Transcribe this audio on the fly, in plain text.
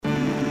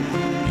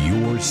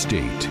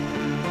state,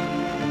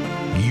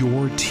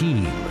 your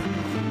team,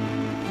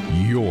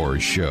 your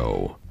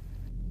show.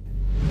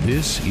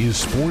 This is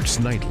Sports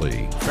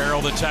Nightly.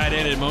 Farrell, the tight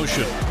end, in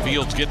motion.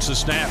 Fields gets the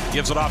snap,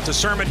 gives it off to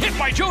Sermon. Hit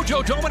by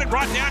JoJo Domann and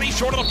brought down. He's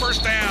short of the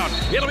first down.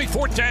 It'll be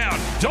fourth down.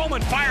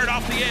 Domann fired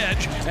off the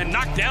edge and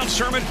knocked down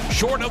Sermon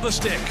short of the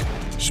stick.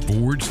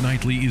 Sports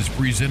Nightly is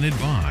presented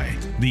by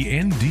the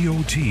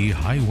NDOT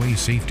Highway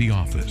Safety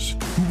Office,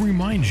 who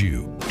reminds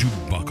you to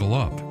buckle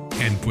up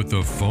and put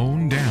the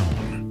phone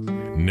down.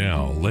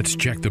 Now, let's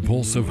check the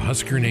pulse of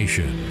Husker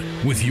Nation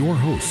with your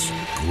hosts,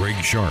 Greg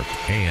Sharp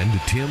and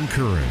Tim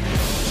Curran.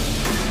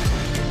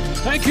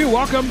 Thank you.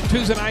 Welcome to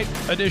Tuesday night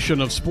edition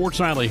of Sports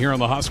Nightly here on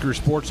the Husker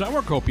Sports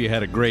Network. Hope you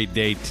had a great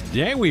day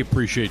today. We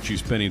appreciate you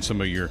spending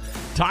some of your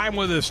time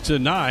with us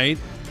tonight,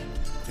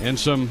 and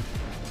some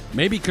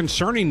maybe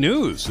concerning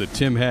news that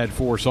Tim had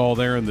for us all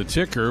there in the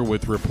ticker,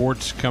 with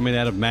reports coming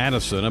out of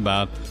Madison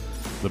about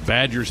the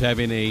Badgers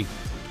having a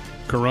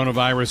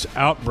coronavirus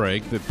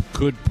outbreak that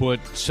could put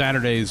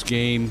Saturday's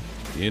game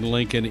in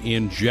Lincoln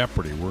in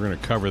jeopardy. We're going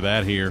to cover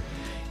that here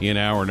in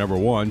hour number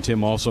one.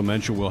 Tim also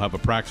mentioned we'll have a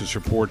practice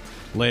report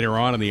later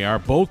on in the hour.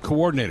 Both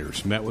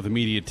coordinators met with the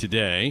media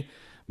today.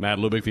 Matt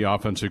Lubick, the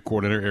offensive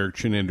coordinator, Eric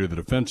Chinander, the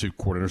defensive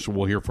coordinator. So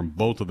we'll hear from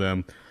both of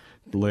them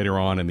later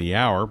on in the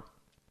hour.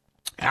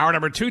 Hour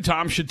number two,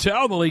 Tom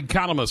Chattel, the lead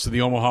columnist of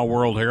the Omaha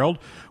World-Herald,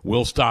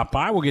 will stop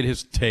by. We'll get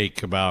his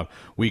take about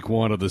week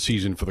one of the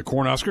season for the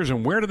Cornhuskers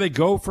and where do they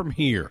go from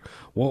here.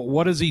 Well,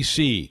 what does he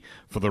see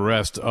for the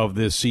rest of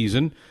this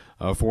season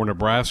for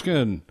Nebraska?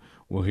 And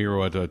we'll hear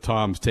what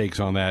Tom's takes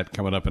on that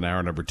coming up in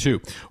hour number two.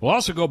 We'll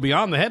also go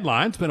beyond the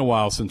headlines. It's been a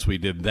while since we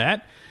did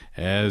that,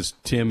 as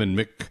Tim and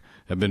Mick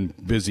have been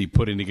busy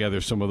putting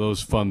together some of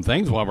those fun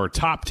things. We'll have our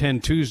Top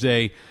 10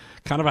 Tuesday,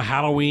 kind of a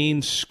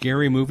Halloween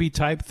scary movie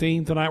type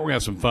theme tonight. We're going to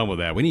have some fun with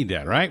that. We need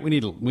that, right? We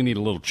need a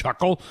little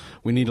chuckle.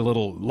 We need a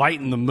little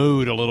lighten the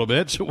mood a little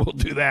bit. So we'll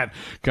do that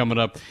coming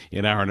up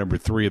in hour number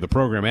three of the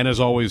program. And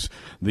as always,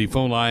 the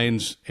phone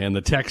lines and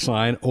the text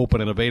line open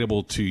and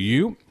available to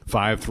you.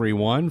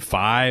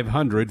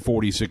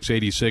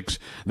 531-500-4686.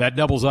 That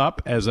doubles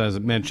up, as I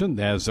mentioned,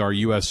 as our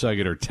U.S.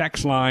 Cellular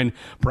text line.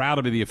 Proud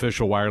to be the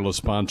official wireless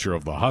sponsor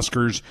of the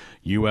Huskers.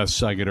 U.S.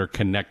 Cellular,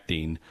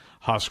 connecting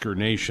Husker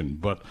Nation.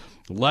 But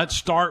let's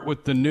start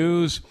with the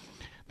news.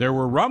 There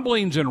were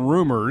rumblings and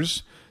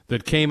rumors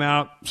that came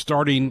out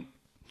starting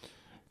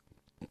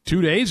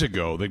 2 days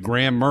ago that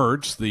Graham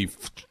Mertz, the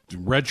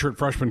redshirt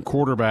freshman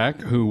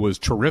quarterback who was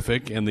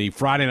terrific in the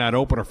Friday night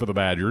opener for the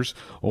Badgers,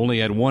 only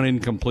had one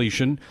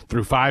incompletion,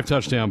 threw 5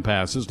 touchdown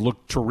passes,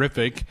 looked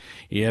terrific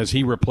as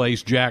he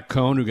replaced Jack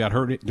Cohn, who got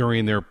hurt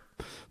during their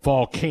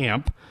fall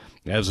camp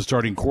as a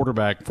starting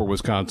quarterback for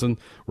Wisconsin.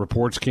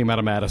 Reports came out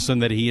of Madison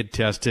that he had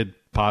tested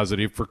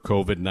positive for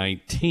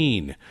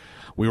COVID-19.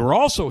 We were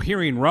also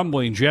hearing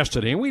rumblings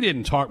yesterday, and we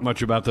didn't talk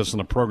much about this on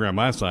the program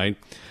last night,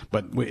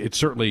 but it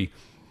certainly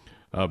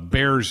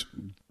bears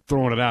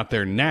throwing it out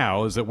there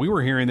now, is that we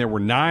were hearing there were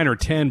 9 or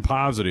 10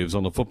 positives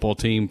on the football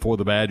team for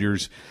the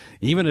Badgers,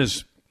 even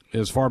as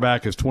far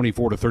back as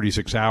 24 to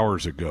 36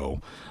 hours ago,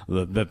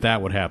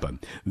 that would happen.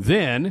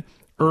 Then,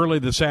 early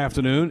this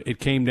afternoon, it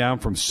came down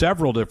from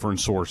several different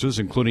sources,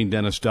 including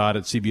Dennis Dodd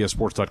at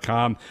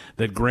CBSSports.com,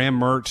 that Graham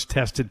Mertz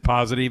tested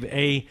positive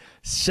a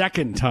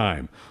second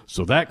time.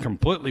 So that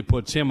completely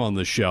puts him on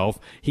the shelf.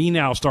 He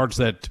now starts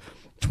that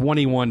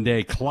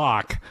 21-day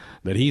clock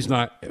that he's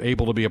not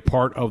able to be a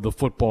part of the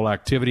football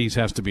activities,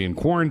 has to be in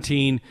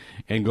quarantine,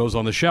 and goes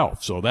on the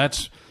shelf. So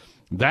that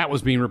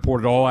was being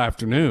reported all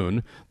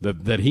afternoon,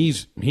 that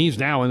he's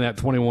now in that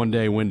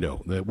 21-day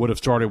window that would have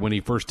started when he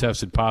first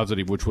tested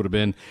positive, which would have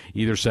been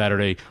either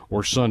Saturday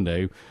or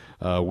Sunday.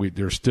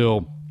 There's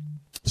still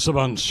some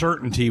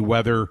uncertainty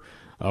whether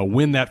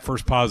when that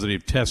first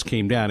positive test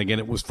came down. Again,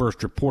 it was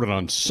first reported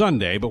on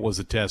Sunday, but was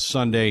the test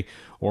Sunday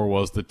or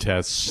was the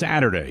test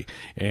Saturday?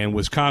 And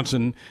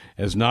Wisconsin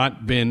has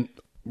not been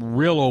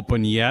real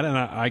open yet, and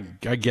I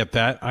get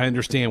that. I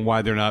understand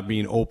why they're not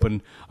being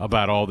open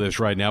about all this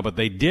right now, but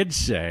they did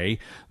say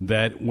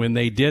that when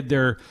they did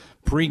their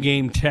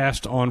pregame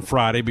test on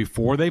Friday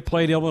before they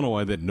played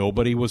Illinois, that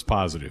nobody was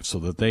positive, so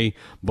that they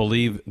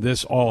believe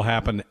this all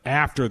happened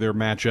after their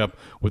matchup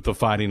with the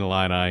Fighting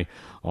Illini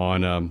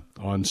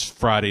on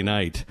Friday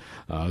night.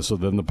 So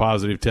then the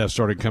positive test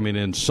started coming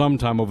in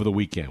sometime over the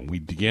weekend. We,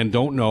 again,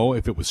 don't know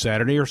if it was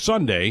Saturday or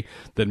Sunday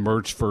that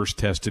Mertz first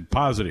tested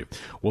positive.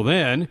 Well,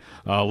 then,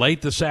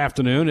 late this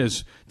afternoon,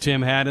 as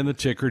Tim had in the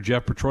ticker,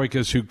 Jeff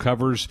Petroikas, who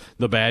covers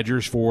the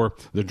Badgers for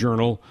the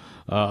Journal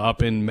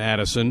up in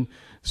Madison,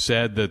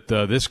 said that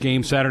this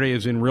game Saturday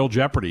is in real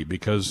jeopardy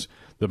because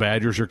the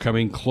Badgers are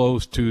coming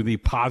close to the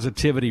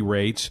positivity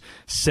rates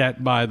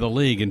set by the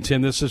league. And,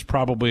 Tim, this is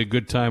probably a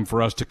good time for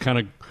us to kind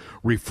of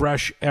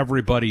refresh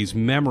everybody's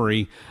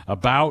memory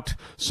about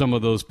some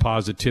of those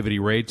positivity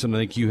rates, and I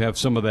think you have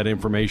some of that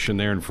information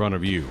there in front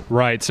of you.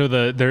 Right, so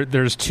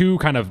there's two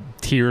kind of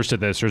tiers to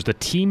this. There's the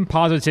team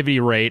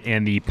positivity rate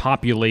and the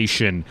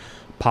population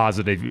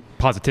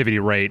positivity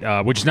rate,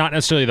 which is not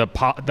necessarily the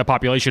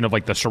population of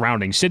like the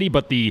surrounding city,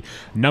 but the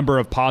number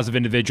of positive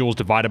individuals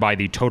divided by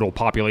the total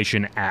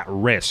population at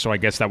risk. So I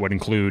guess that would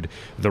include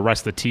the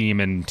rest of the team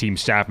and team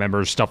staff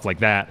members, stuff like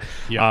that.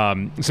 Yeah.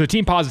 So the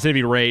team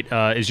positivity rate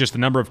is just the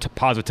number of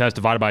positive tests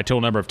divided by a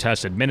total number of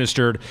tests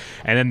administered.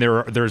 And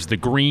then there's the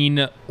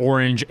green,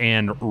 orange,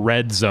 and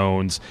red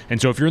zones.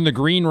 And so if you're in the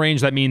green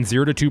range, that means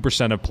 0 to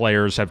 2% of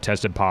players have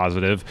tested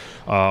positive.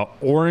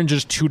 Orange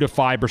is 2 to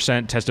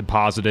 5% tested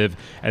positive.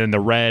 And then the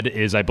red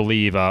is, I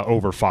believe,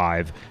 over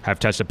 5 have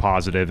tested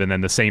positive. And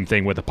then the same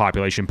thing with the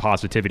population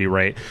positivity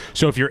rate.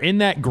 So if you're in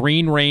that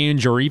green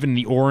range or even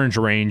the orange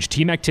range,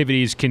 team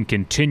activities can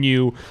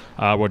continue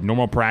with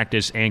normal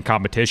practice and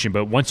competition.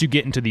 But once you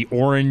get into the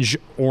orange,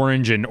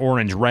 and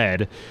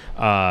orange-red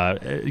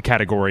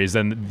categories,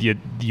 then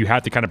you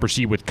have to kind of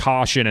proceed with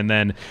caution, and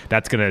then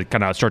that's going to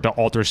kind of start to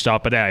alter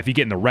stuff. But if you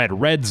get in the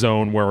red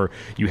zone where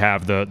you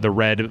have the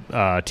red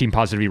team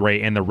positivity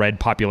rate and the red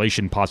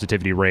population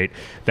positivity rate,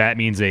 that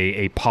means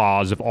a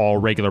pause of all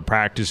regular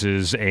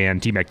practices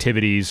and team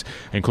activities,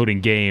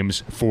 including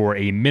games, for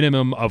a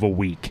minimum of a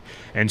week.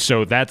 And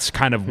so that's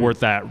kind of where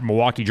that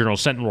Milwaukee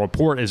Journal-Sentinel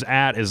report is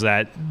at, is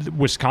that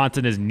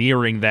Wisconsin is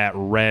nearing that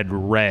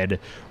red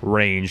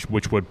range,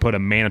 which would put a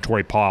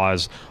mandatory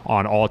pause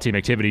on all team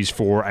activities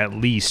for at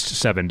least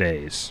 7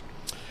 days.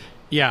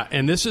 Yeah,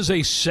 and this is a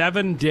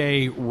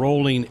 7-day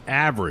rolling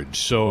average.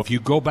 So if you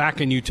go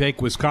back and you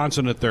take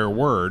Wisconsin at their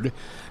word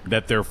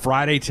that their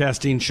Friday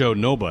testing showed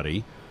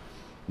nobody,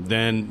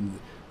 then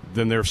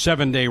their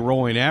 7-day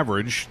rolling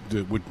average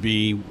that would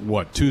be,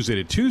 Tuesday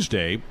to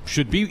Tuesday,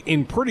 should be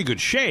in pretty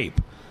good shape,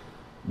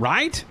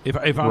 right?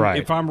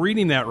 If I'm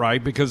reading that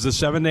right, because the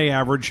 7-day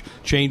average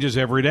changes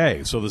every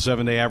day. So the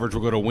 7-day average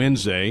will go to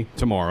Wednesday,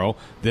 tomorrow,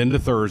 then to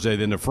Thursday,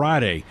 then to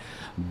Friday.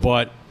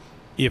 But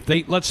if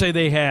let's say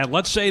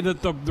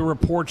that the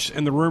reports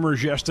and the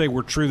rumors yesterday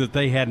were true, that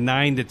they had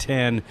 9 to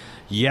 10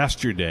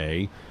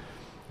 yesterday,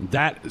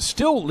 that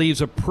still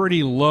leaves a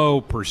pretty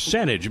low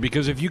percentage,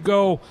 because if you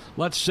go,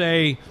 let's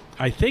say,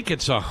 I think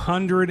it's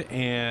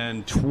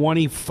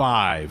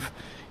 125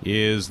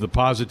 is the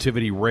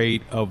positivity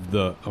rate of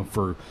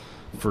for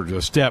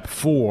the step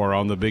 4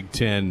 on the Big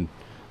Ten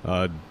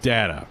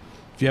data.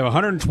 If you have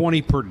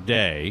 120 per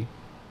day,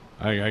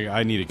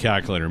 I need a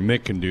calculator.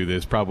 Mick can do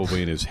this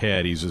probably in his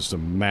head. He's just a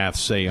math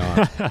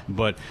seance.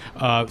 But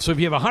so if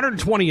you have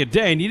 120 a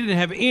day and you didn't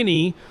have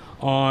any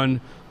on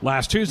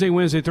last Tuesday,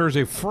 Wednesday,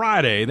 Thursday,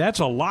 Friday, that's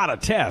a lot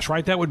of tests,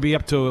 right? That would be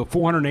up to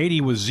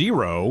 480 with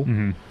 0.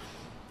 Mm-hmm.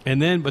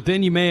 But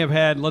then you may have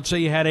had, let's say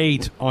you had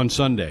 8 on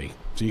Sunday.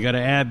 So you got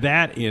to add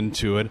that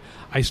into it.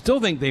 I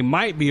still think they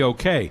might be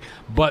okay.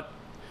 But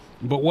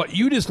what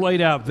you just laid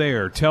out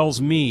there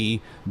tells me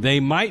they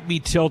might be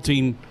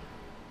tilting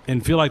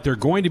and feel like they're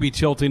going to be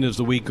tilting as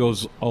the week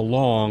goes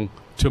along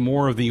to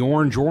more of the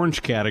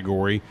orange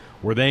category,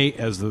 where they,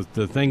 as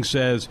the thing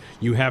says,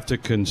 you have to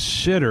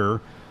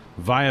consider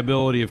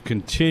viability of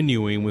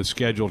continuing with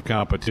scheduled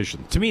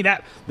competition. To me,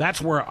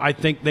 that's where I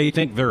think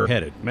they're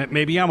headed.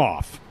 Maybe I'm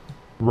off.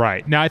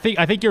 Right. Now, I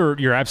think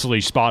you're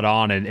absolutely spot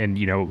on, and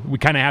you know, we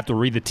kind of have to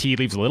read the tea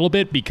leaves a little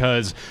bit,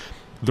 because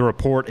the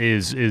report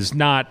is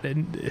not,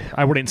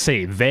 I wouldn't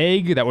say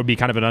vague. That would be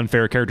kind of an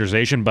unfair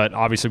characterization, but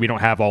obviously we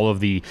don't have all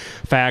of the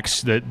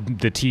facts. That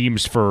the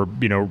teams, for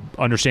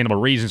understandable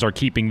reasons, are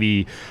keeping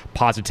the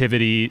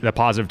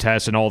positive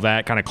tests and all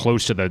that kind of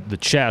close to the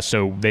chest,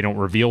 so they don't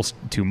reveal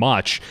too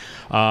much.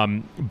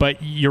 But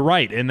you're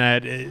right in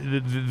that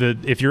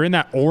if you're in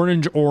that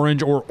orange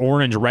or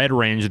orange-red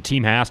range, the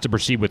team has to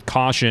proceed with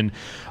caution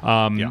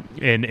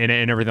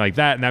and everything like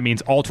that, and that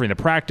means altering the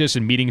practice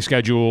and meeting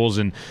schedules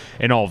and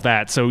all of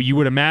that. So you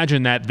would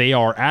imagine that they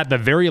are at the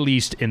very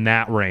least in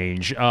that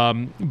range.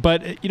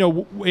 But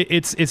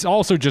it's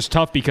also just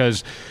tough,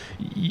 because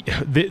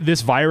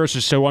this virus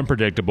is so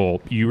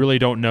unpredictable. You really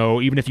don't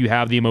know, even if you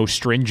have the most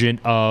stringent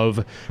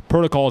of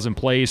protocols in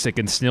place, it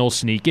can still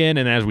sneak in.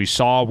 And as we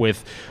saw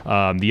with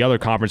the other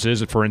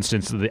conferences, for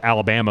instance, the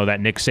Alabama, that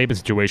Nick Saban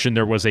situation,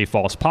 there was a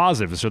false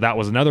positive. So that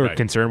was another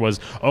concern, was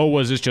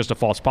this just a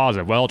false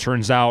positive? Well, it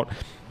turns out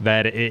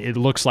that it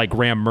looks like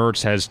Graham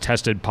Mertz has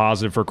tested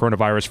positive for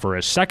coronavirus for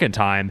a second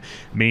time,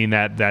 meaning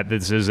that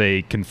this is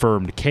a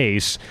confirmed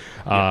case,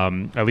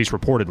 at least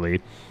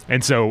reportedly.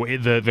 And so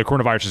the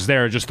coronavirus is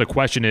there. Just the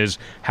question is,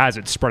 has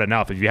it spread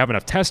enough? If you have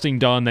enough testing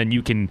done, then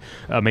you can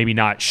maybe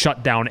not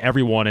shut down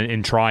everyone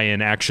and try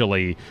and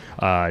actually,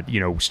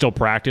 still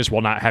practice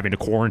while not having to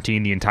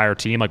quarantine the entire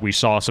team like we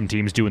saw some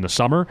teams do in the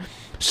summer.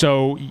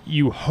 So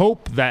you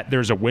hope that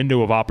there's a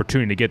window of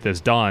opportunity to get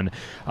this done.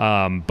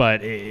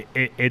 But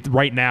it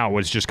right now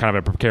is just kind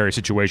of a precarious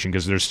situation,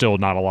 because there's still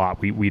not a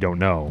lot we don't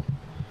know.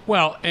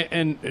 Well,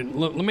 and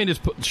let me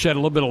just shed a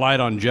little bit of light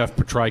on Jeff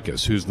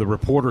Petrikis, who's the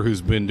reporter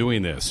who's been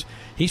doing this.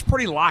 He's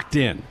pretty locked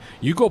in.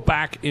 You go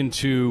back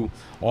into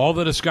all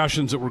the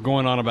discussions that were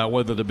going on about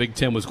whether the Big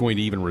Ten was going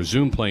to even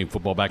resume playing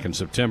football back in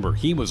September.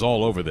 He was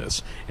all over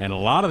this. And a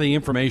lot of the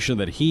information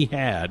that he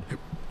had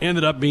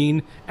ended up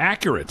being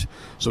accurate.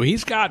 So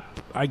he's got,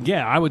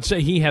 again, I would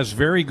say he has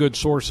very good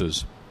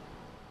sources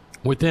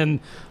within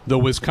the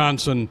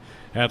Wisconsin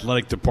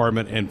athletic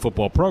department and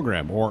football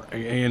program,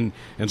 and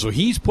so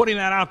he's putting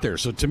that out there.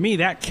 So to me,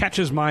 that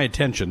catches my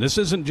attention. This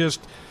isn't just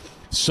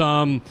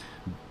some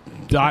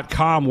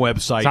 .com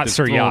website that's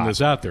throwing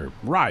this out there,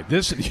 right?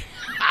 This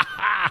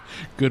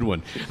good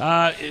one.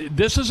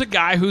 This is a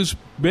guy who's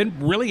been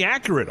really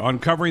accurate on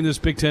covering this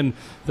Big Ten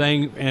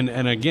thing,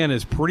 and again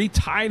is pretty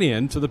tied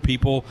in to the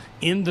people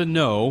in the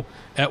know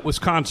at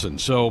Wisconsin.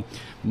 So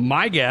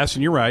my guess,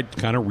 and you're right,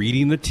 kind of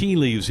reading the tea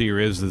leaves here,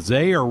 is that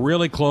they are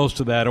really close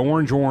to that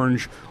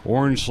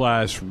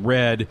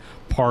orange/red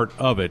part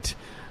of it.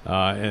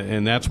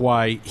 And that's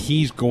why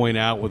he's going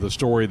out with a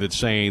story that's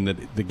saying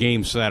that the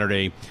game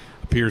Saturday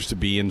appears to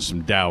be in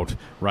some doubt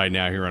right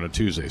now here on a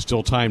Tuesday.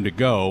 Still time to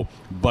go,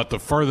 but the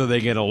further they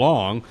get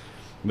along,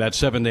 that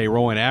 7-day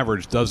rolling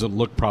average doesn't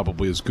look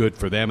probably as good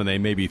for them, and they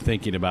may be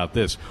thinking about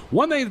this.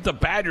 One thing that the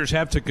Badgers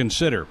have to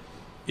consider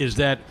is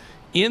that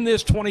in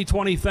this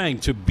 2020 thing,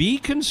 to be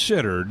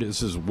considered,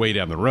 this is way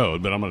down the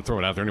road, but I'm going to throw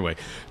it out there anyway,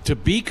 to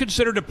be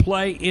considered to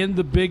play in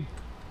the Big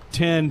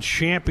Ten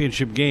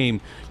championship game,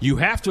 you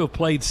have to have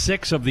played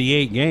 6 of the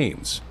 8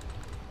 games.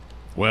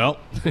 Well,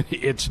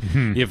 it's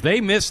if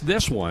they miss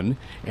this one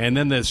and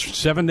then the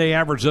 7-day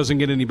average doesn't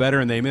get any better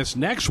and they miss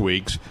next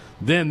week's,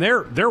 then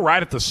they're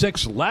right at the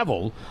 6th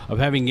level of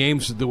having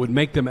games that would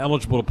make them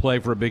eligible to play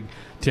for a Big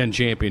Ten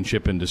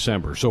championship in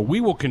December. So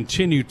we will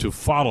continue to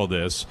follow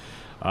this.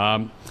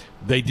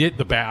 They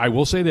did I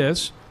will say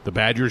this: the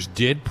Badgers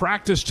did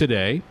practice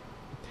today,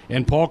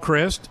 and Paul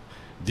Chryst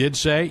did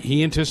say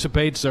he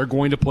anticipates they're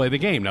going to play the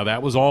game. Now,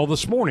 that was all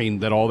this morning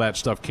that all that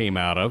stuff came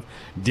out of.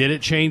 Did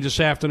it change this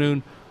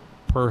afternoon?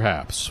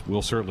 Perhaps.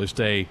 We'll certainly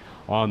stay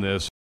on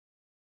this.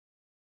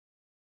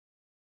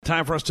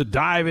 Time for us to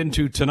dive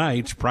into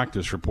tonight's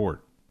practice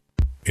report.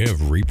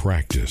 Every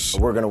practice.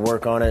 We're going to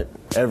work on it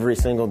every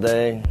single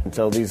day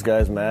until these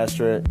guys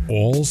master it.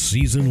 All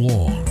season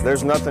long.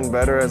 There's nothing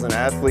better as an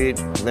athlete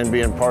than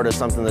being part of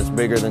something that's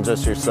bigger than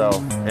just yourself.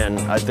 And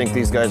I think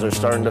these guys are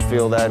starting to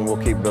feel that, and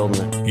we'll keep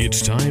building it.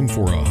 It's time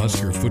for a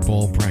Husker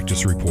football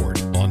practice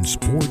report on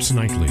Sports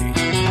Nightly.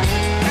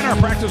 And our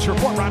practice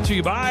report brought to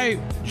you by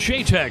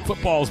J-Tech.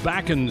 Football's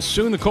back, and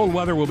soon the cold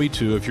weather will be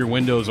too. If your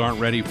windows aren't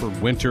ready for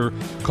winter,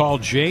 call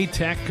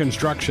J-Tech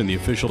Construction, the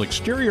official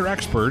exterior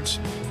experts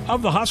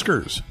of the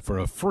Huskers, for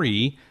a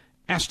free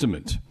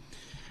estimate.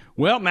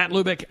 Well, Matt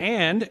Lubick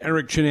and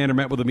Eric Chinander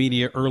met with the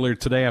media earlier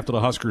today after the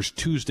Huskers'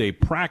 Tuesday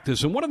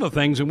practice. And one of the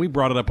things, and we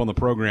brought it up on the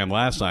program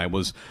last night,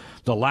 was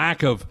the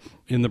lack of,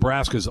 in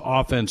Nebraska's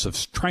offense, of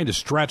trying to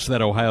stretch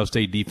that Ohio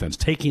State defense,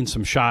 taking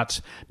some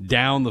shots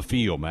down the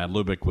field. Matt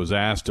Lubick was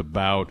asked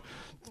about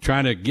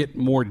trying to get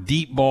more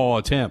deep ball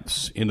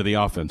attempts into the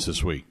offense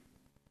this week.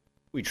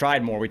 We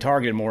tried more. We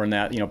targeted more in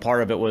that.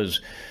 Part of it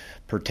was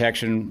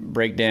protection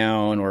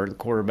breakdown, or the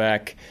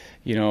quarterback,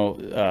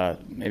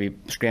 maybe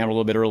scrambled a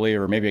little bit early,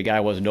 or maybe a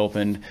guy wasn't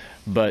open.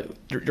 But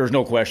there's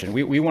no question.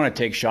 We want to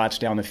take shots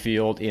down the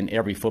field in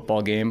every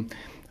football game.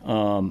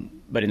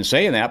 But in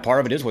saying that,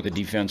 part of it is what the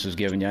defense is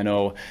giving you. I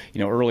know,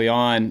 early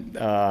on,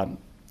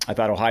 I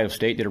thought Ohio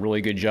State did a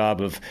really good job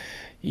of,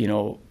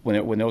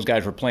 when those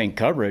guys were playing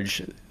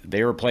coverage,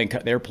 they were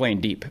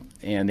playing deep,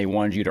 and they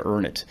wanted you to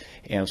earn it.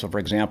 And so, for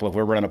example, if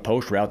we're running a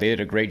post route, they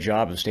did a great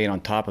job of staying on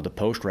top of the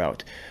post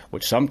route,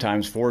 which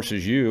sometimes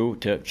forces you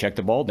to check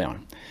the ball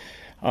down.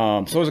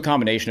 So it was a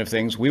combination of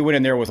things. We went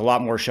in there with a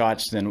lot more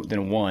shots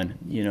than one.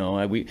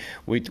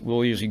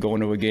 We'll usually go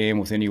into a game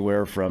with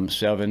anywhere from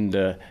 7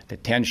 to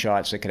 10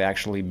 shots that could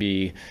actually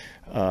be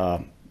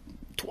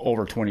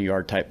over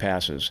 20-yard type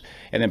passes.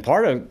 And then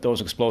part of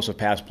those explosive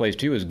pass plays,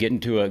 too, is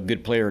getting to a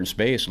good player in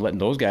space and letting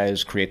those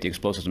guys create the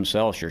explosives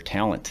themselves, your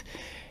talent.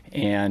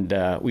 And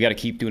we got to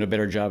keep doing a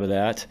better job of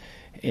that.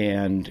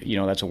 And,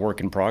 that's a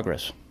work in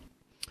progress.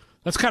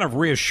 That's kind of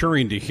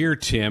reassuring to hear,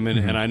 Tim,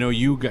 and I know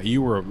you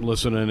were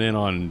listening in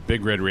on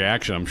Big Red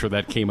Reaction. I'm sure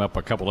that came up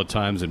a couple of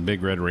times in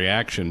Big Red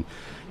Reaction.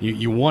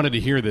 You wanted to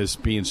hear this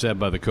being said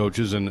by the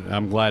coaches, and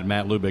I'm glad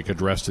Matt Lubick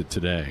addressed it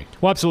today.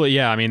 Well, absolutely,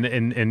 yeah. I mean,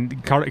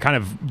 and kind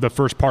of the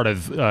first part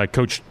of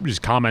Coach's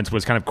comments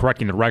was kind of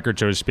correcting the record,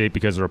 so to speak,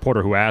 because the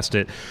reporter who asked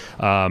it,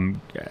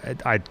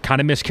 I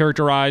kind of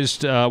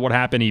mischaracterized what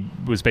happened. He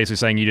was basically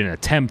saying you didn't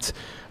attempt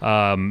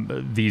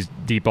these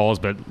deep balls,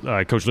 but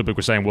Coach Lubick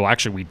was saying, well,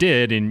 actually we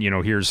did, and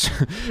here's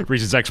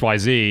reasons X, Y,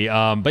 Z.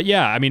 But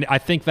yeah, I mean, I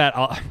think that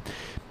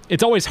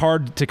it's always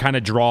hard to kind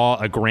of draw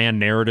a grand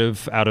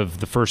narrative out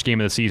of the first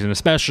game of the season,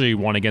 especially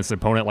one against an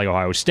opponent like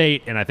Ohio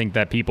State. And I think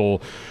that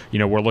people,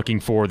 were looking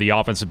for the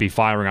offense to be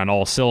firing on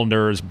all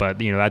cylinders, but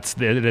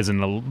it is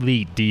an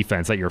elite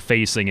defense that you're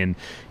facing. And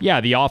yeah,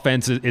 the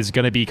offense is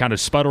going to be kind of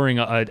sputtering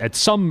at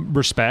some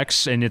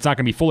respects, and it's not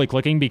going to be fully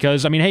clicking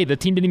because, the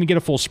team didn't even get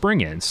a full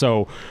spring in.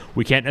 So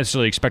we can't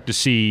necessarily expect to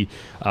see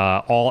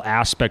all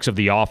aspects of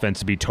the offense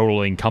to be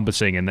totally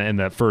encompassing in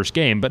that first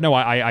game. But no,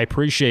 I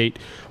appreciate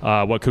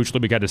what Coach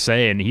Lubick had to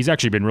say, and he's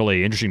actually been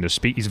really interesting to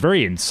speak. He's a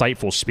very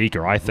insightful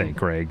speaker, I think,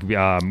 Greg.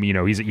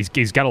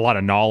 He's got a lot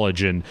of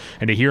knowledge, and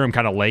to hear him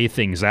kind of lay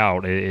things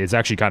out is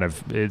actually kind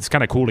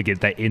of cool to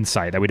get that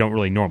insight that we don't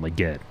really normally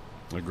get.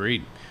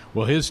 Agreed.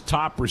 Well, his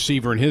top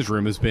receiver in his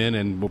room has been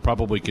and will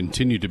probably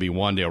continue to be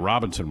Wan'Dale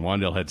Robinson.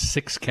 Wan'Dale had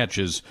 6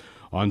 catches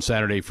on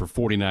Saturday for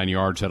 49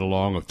 yards, had a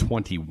long of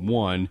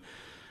 21.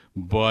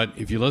 But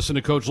if you listen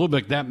to Coach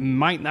Lubick, that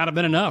might not have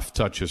been enough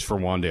touches for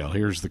Wan'Dale.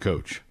 Here's the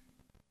coach.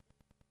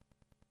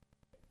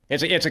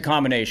 It's a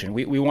combination.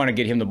 We want to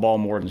get him the ball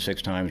more than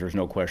 6 times. There's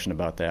no question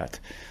about that.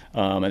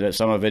 And that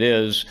some of it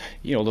is,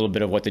 a little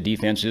bit of what the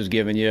defense is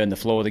giving you and the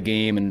flow of the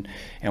game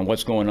and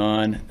what's going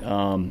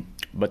on.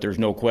 But there's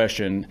no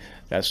question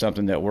that's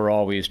something that we're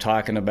always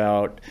talking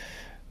about,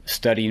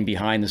 studying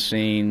behind the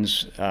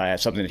scenes.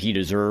 It's something that he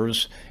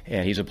deserves,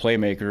 and he's a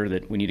playmaker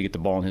that we need to get the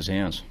ball in his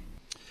hands.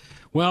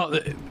 Well,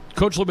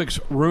 Coach Lubick's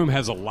room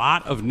has a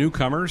lot of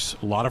newcomers,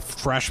 a lot of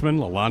freshmen,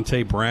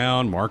 Alante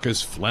Brown,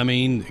 Marcus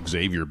Fleming,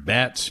 Xavier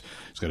Betts.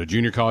 He's got a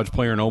junior college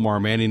player in Omar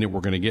Manning that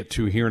we're going to get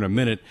to here in a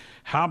minute.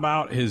 How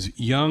about his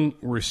young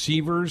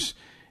receivers,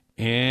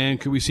 and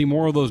could we see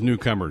more of those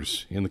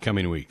newcomers in the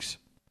coming weeks?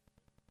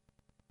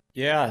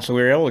 Yeah, so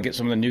we were able to get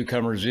some of the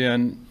newcomers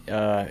in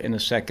the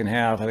second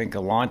half. I think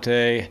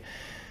Alante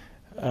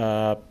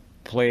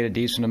played a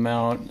decent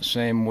amount,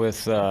 same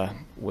with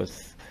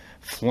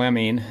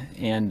Fleming,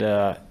 and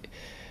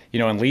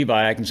and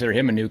Levi, I consider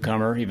him a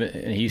newcomer.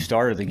 He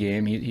started the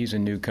game. He's a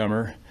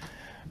newcomer.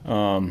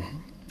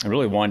 And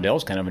really,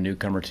 Wan'Dale's kind of a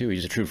newcomer too.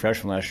 He's a true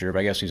freshman last year, but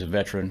I guess he's a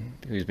veteran.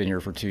 He's been here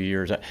for 2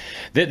 years.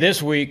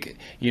 This week,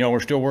 we're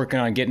still working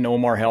on getting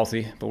Omar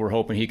healthy, but we're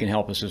hoping he can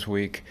help us this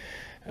week.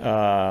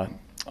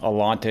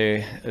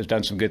 Alante has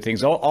done some good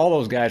things. All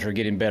those guys are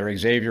getting better.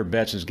 Xavier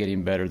Betts is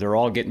getting better. They're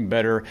all getting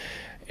better,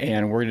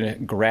 and we're going to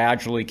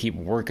gradually keep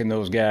working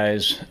those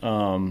guys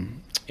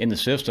in the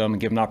system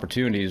and give them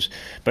opportunities.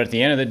 But at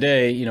the end of the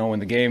day, when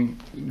the game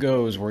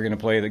goes, we're going to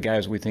play the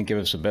guys we think give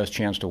us the best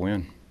chance to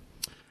win.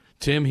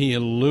 Tim, he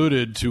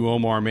alluded to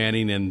Omar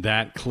Manning in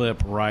that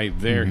clip right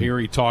there. Mm-hmm. Here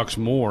he talks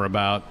more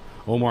about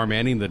Omar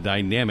Manning, the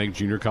dynamic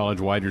junior college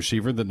wide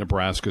receiver that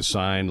Nebraska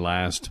signed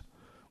last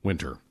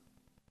winter.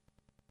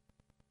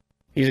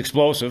 He's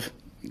explosive.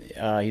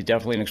 He's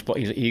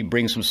definitely he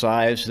brings some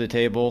size to the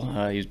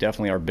table. He's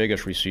definitely our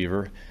biggest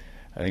receiver.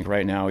 I think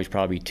right now he's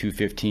probably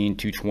 215,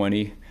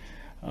 220.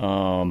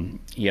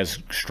 He has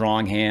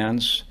strong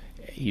hands.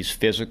 He's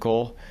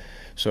physical.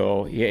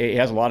 So he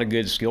has a lot of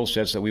good skill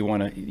sets that we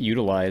want to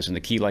utilize. And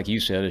the key, like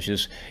you said, is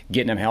just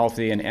getting him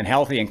healthy and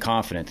healthy and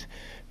confident,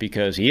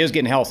 because he is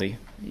getting healthy,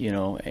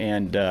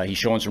 and he's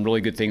showing some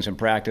really good things in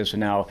practice. And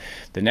now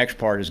the next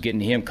part is getting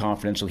him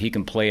confident so he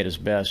can play at his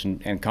best.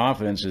 And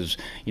confidence is,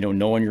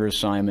 knowing your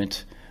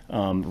assignment,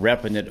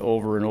 repping it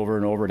over and over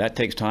and over. That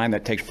takes time,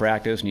 that takes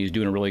practice, and he's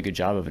doing a really good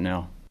job of it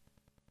now.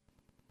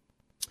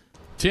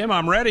 Tim,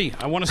 I'm ready.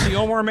 I want to see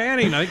Omar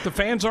Manning. I think the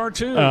fans are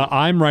too.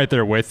 I'm right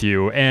there with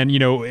you. And,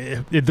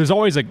 there's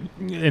always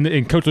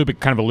and Coach Lubick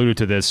kind of alluded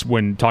to this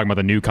when talking about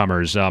the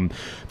newcomers.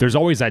 There's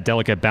always that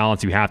delicate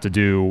balance you have to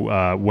do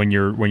when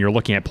you're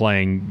looking at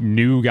playing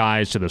new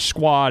guys to the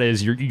squad.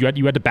 Is you had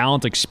to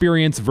balance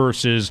experience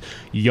versus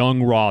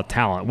young raw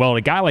talent. Well,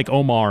 a guy like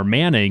Omar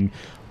Manning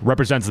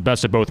represents the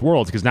best of both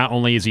worlds, because not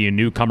only is he a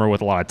newcomer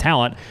with a lot of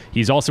talent,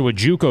 he's also a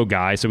JUCO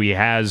guy, so he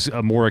has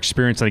more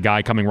experience than a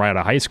guy coming right out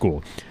of high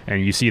school.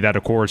 And you see that,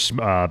 of course,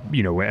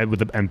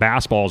 and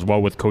basketball as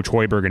well with Coach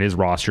Hoiberg and his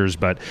rosters.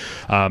 But,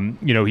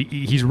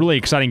 he's a really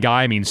exciting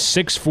guy. I mean,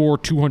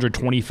 6'4",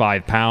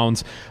 225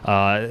 pounds.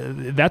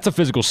 That's a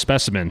physical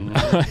specimen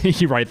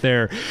right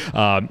there.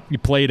 He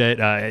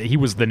played he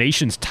was the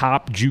nation's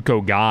top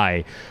JUCO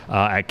guy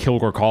at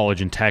Kilgore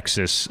College in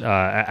Texas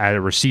at a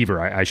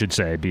receiver, I should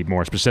say, be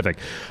more specific.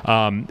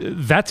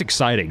 That's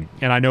exciting,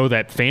 and I know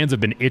that fans have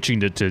been itching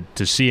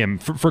to see him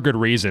for good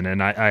reason.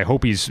 And I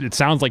hope it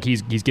sounds like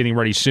he's getting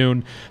ready soon.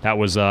 That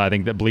was I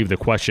believe the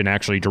question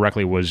actually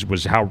directly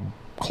was how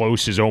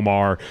close is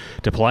Omar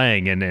to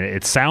playing, and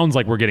it sounds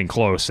like we're getting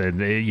close. And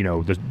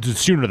the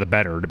sooner the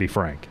better, to be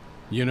frank.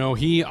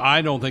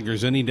 I don't think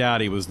there's any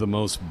doubt he was the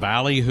most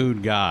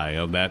ballyhooed guy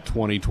of that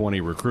 2020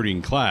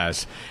 recruiting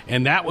class,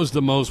 and that was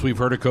the most we've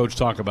heard a coach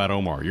talk about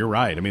Omar. You're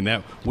right. I mean,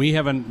 that we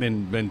haven't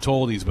been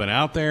told he's been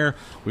out there.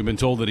 We've been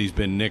told that he's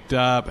been nicked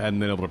up,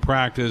 hadn't been able to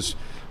practice,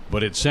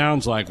 but it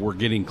sounds like we're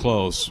getting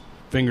close.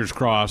 Fingers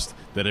crossed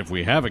that if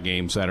we have a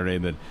game Saturday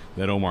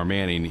that Omar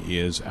Manning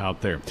is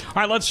out there. All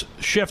right, let's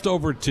shift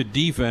over to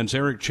defense.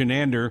 Eric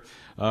Chinander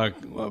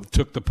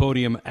took the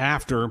podium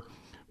after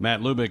Matt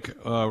Lubick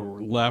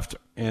left,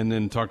 and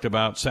then talked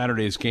about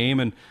Saturday's game,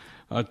 and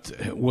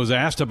was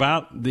asked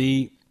about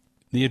the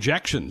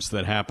ejections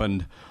that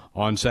happened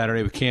on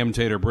Saturday with Cam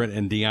Taylor-Britt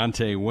and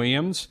Deontay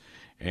Williams,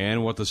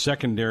 and what the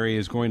secondary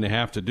is going to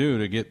have to do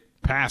to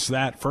get past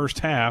that first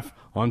half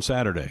on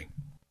Saturday.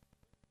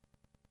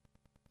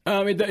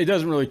 It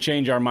doesn't really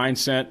change our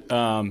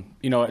mindset.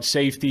 At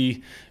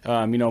safety,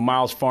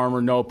 Miles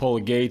Farmer, Noah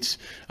Pola-Gates,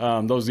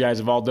 those guys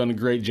have all done a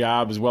great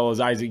job, as well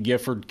as Isaac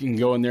Gifford can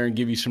go in there and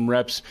give you some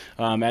reps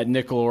at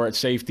nickel or at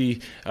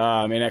safety.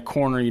 And at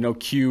corner,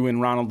 Q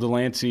and Ronald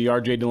Delancey,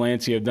 RJ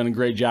Delancey have done a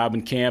great job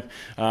in camp.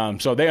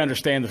 So they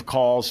understand the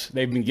calls.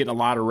 They've been getting a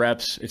lot of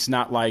reps. It's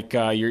not like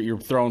you're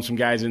throwing some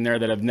guys in there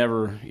that have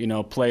never,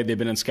 played. They've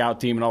been in scout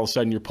team, and all of a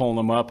sudden you're pulling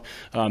them up.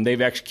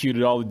 They've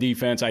executed all the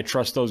defense. I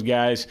trust those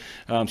guys.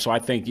 So I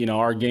think,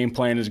 our game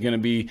plan is going to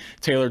be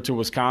tailored to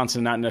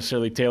Wisconsin, not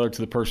necessarily tailored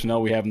to the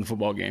personnel we have in the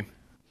football game.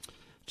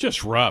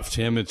 Just rough,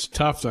 Tim. It's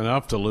tough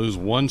enough to lose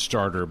one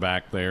starter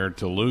back there,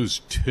 to lose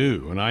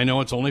two. And I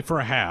know it's only for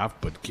a half,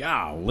 but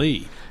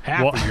golly,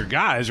 half of your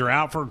guys are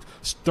out for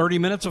 30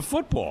 minutes of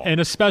football. And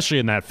especially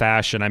in that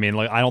fashion. I mean,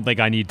 I don't think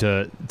I need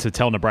to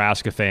tell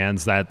Nebraska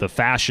fans that the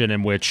fashion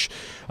in which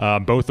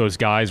both those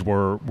guys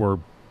were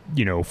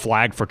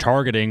flagged for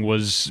targeting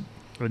was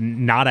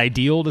not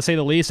ideal, to say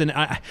the least. And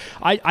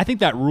I think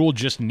that rule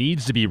just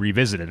needs to be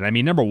revisited. I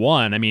mean, number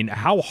one,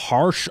 how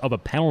harsh of a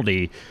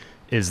penalty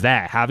is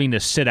that, having to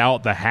sit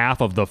out the half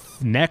of the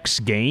next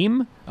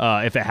game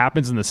if it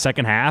happens in the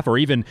second half, or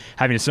even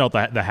having to sit out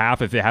the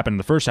half if it happened in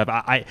the first half?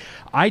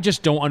 I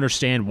just don't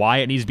understand why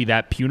it needs to be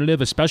that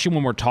punitive, especially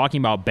when we're talking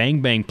about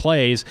bang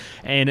plays,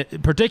 and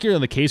particularly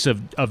in the case of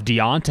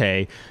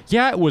Deontay.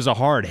 Yeah, it was a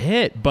hard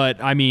hit, but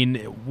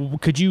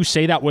could you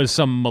say that was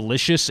some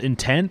malicious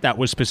intent that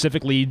was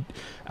specifically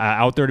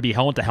out there to be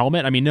helmet to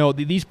helmet? No,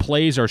 these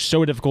plays are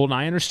so difficult, and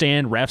I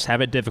understand refs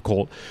have it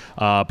difficult,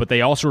 but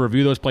they also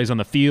review those plays on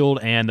the field,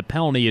 and the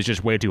penalty is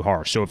just way too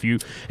harsh. So if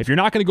you're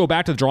not going to go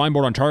back to the drawing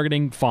board on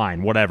targeting,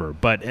 fine, whatever.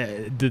 But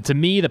to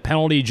me, the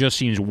penalty just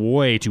seems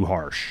way too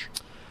harsh.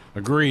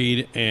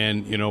 Agreed.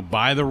 And,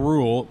 by the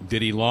rule,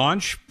 did he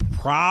launch?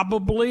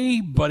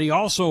 Probably. But it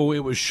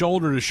was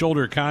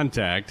shoulder-to-shoulder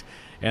contact,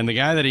 and the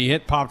guy that he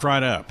hit popped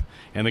right up.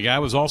 And the guy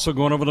was also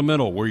going over the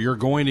middle, where you're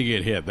going to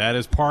get hit. That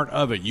is part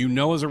of it.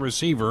 As a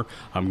receiver,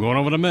 I'm going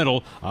over the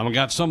middle. I've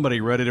got somebody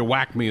ready to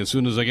whack me as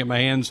soon as I get my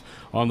hands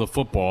on the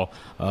football.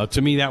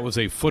 To me, that was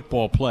a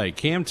football play.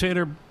 Cam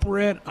Taylor,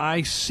 Britt,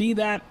 I see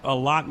that a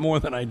lot more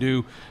than I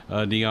do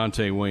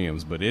Deontay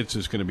Williams. But it's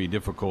just going to be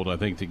difficult, I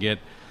think, to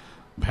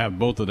have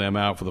both of them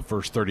out for the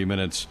first 30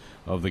 minutes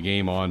of the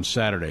game on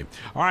Saturday.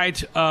 All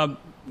right,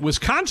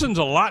 Wisconsin's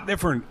a lot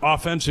different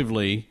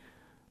offensively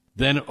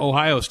than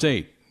Ohio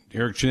State.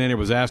 Eric Chinander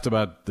was asked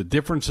about the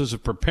differences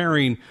of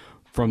preparing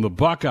from the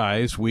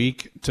Buckeyes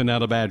week to now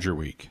the Badger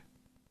week.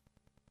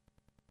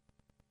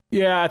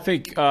 Yeah, I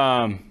think,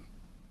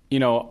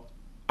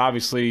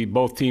 obviously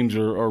both teams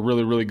are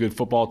really, really good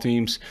football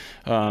teams.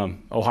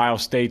 Ohio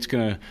State's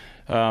going to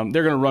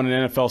they're going to run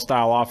an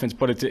NFL-style offense,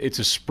 but it's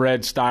a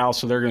spread style,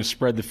 so they're going to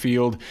spread the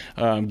field,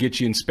 get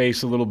you in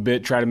space a little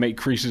bit, try to make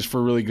creases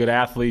for really good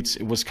athletes.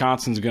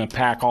 Wisconsin's going to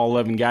pack all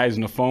 11 guys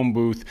in a phone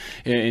booth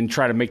and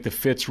try to make the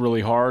fits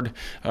really hard,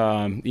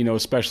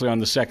 especially on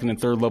the second and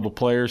third level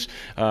players.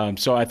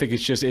 So I think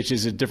it's just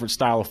a different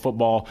style of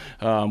football.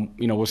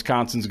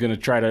 Wisconsin's going to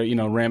try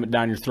to ram it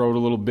down your throat a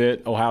little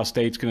bit. Ohio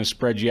State's going to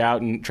spread you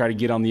out and try to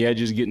get on the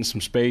edges, get in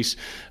some space.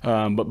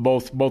 But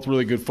both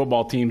really good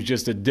football teams,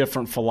 just a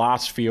different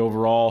philosophy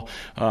overall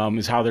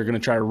is how they're going to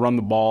try to run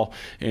the ball.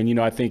 And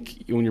I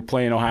think when you're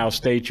playing Ohio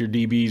State, your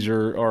DBs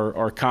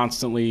are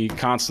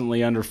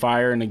constantly under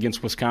fire, and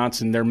against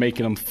Wisconsin, they're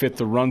making them fit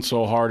the run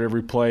so hard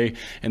every play,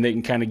 and they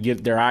can kind of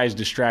get their eyes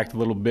distracted a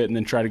little bit and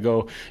then try to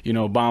go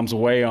bombs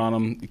away on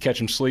them, catch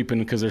them sleeping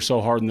because they're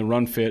so hard in the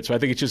run fit. So I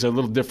think it's just a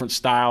little different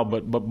style,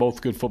 but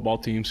both good football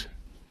teams.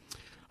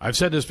 I've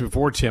said this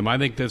before, Tim. I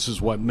think this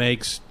is what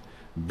makes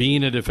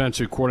being a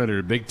defensive coordinator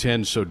at Big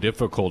Ten so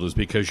difficult, is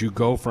because you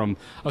go from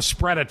a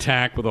spread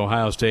attack with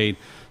Ohio State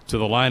to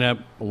the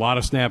lineup, a lot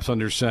of snaps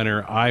under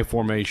center, I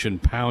formation,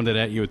 pounded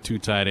at you with two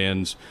tight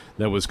ends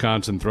that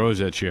Wisconsin throws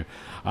at you.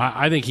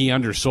 I think he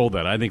undersold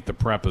that. I think the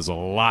prep is a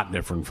lot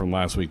different from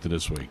last week to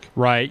this week.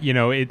 Right.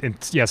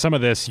 Some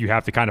of this you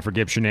have to kind of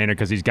forgive Chinander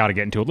because he's got to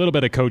get into a little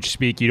bit of coach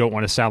speak. You don't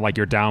want to sound like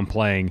you're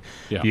downplaying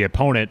the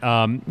opponent.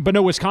 But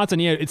no,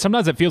 Wisconsin,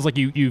 sometimes it feels like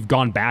you've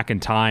gone back in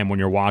time when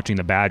you're watching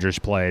the Badgers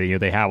play.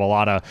 They have a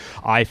lot of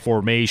I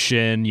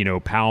formation,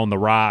 pound the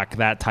rock,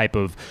 that type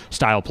of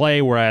style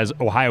play, whereas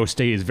Ohio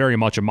State is very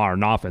much a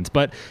modern offense.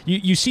 But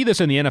you see this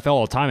in the NFL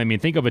all the time.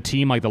 Think of a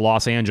team like the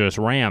Los Angeles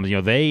Rams.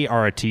 They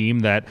are a team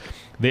that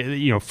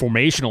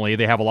formationally,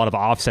 they have a lot of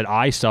offset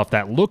eye stuff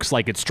that looks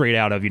like it's straight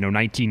out of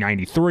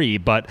 1993,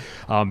 but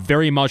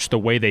very much the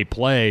way they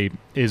play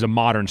is a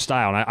modern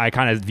style. And I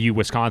kind of view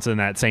Wisconsin in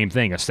that same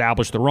thing: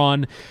 establish the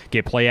run,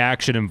 get play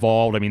action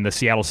involved. The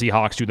Seattle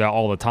Seahawks do that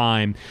all the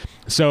time.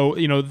 So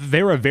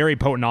they're a very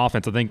potent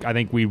offense. I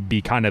think we'd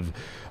be kind of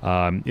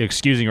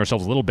excusing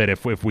ourselves a little bit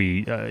if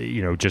we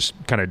just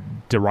kind of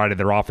derided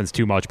their offense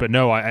too much. But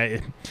no,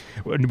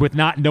 with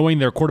not knowing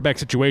their quarterback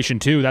situation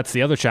too, that's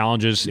the other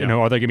challenge. Is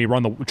are they going to be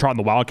run the trotting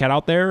the Wildcat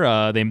out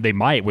there, they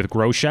might with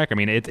Groshek. I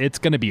mean, it's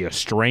going to be a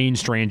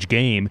strange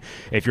game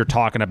if you're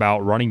talking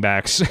about running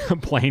backs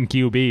playing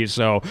QB.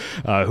 So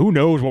who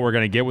knows what we're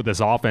going to get with this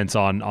offense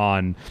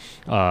on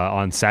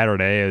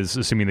Saturday,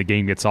 assuming the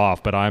game gets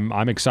off. But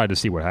I'm excited to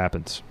see what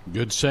happens.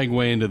 Good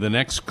segue into the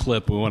next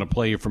clip we want to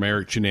play you from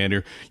Eric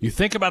Chinander. You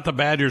think about the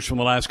Badgers from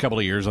the last couple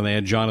of years, and they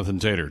had Jonathan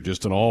Taylor,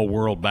 just an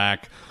all-world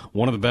back,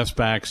 one of the best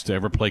backs to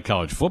ever play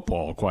college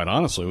football, quite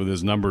honestly, with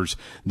his numbers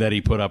that he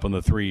put up in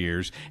the 3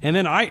 years. And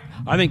then I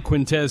think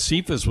Quintez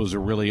Cephas was a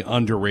really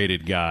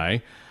underrated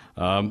guy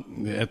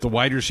at the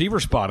wide receiver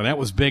spot, and that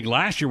was big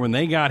last year when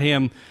they got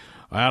him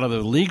out of the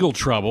legal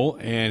trouble,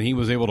 and he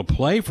was able to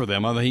play for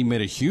them. I think he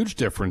made a huge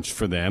difference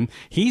for them.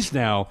 He's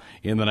now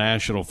in the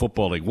National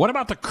Football League. What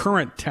about the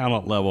current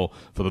talent level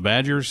for the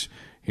Badgers?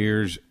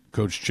 Here's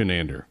Coach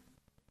Chinander.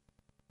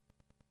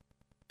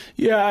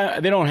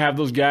 Yeah, they don't have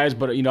those guys,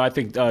 but I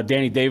think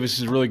Danny Davis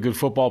is a really good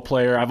football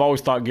player. I've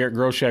always thought Garrett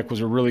Groshek was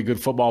a really good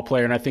football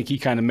player, and I think he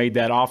kind of made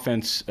that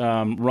offense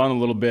run a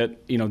little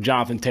bit.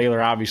 Jonathan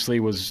Taylor obviously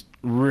was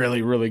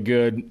really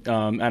good.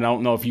 And I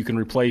don't know if you can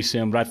replace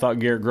him, but I thought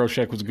Garrett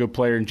Groshek was a good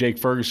player, and Jake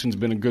Ferguson's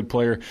been a good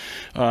player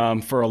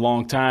for a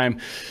long time.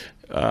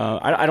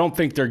 I don't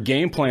think their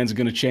game plan is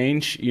going to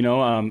change.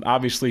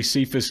 Obviously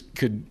Cephas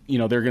could,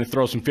 they're going to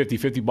throw some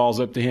 50-50 balls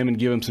up to him and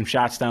give him some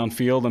shots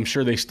downfield. I'm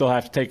sure they still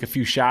have to take a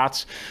few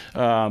shots,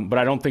 but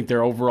I don't think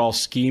their overall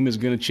scheme is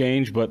going to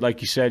change. But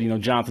like you said,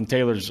 Jonathan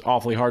Taylor's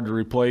awfully hard to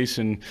replace,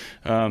 and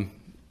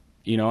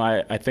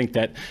I think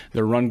that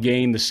the run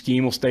game, the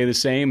scheme will stay the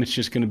same. It's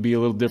just going to be a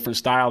little different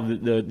style.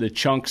 The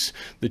chunks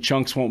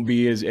won't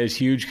be as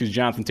huge because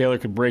Jonathan Taylor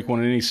could break one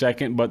in any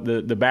second. But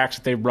the backs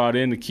that they've brought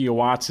in, Nakia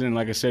Watson, and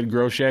like I said,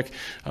 Groshek,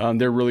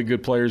 they're really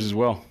good players as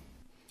well.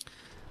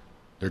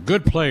 They're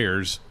good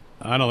players.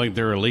 I don't think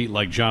they're elite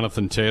like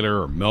Jonathan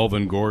Taylor or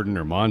Melvin Gordon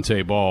or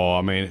Monte Ball.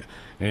 I mean,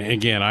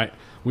 again,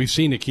 we've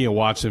seen Nakia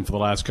Watson for the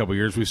last couple of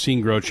years. We've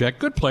seen Groshek.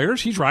 Good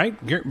players. He's right.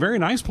 Very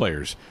nice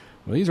players.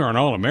 Well, these aren't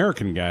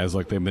All-American guys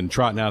like they've been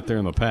trotting out there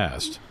in the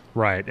past.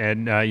 Right,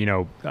 and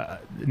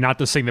not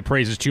to sing the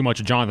praises too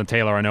much of Jonathan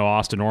Taylor. I know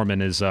Austin Norman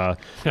is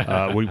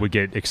would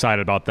get excited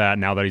about that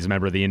now that he's a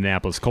member of the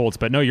Indianapolis Colts.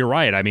 But no, you're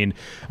right. I mean,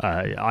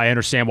 I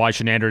understand why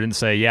Chinander didn't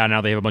say, now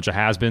they have a bunch of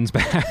has-beens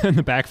in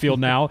the backfield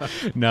now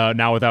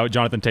now without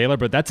Jonathan Taylor.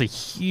 But that's a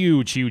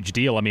huge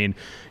deal. I mean,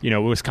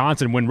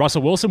 Wisconsin, when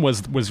Russell Wilson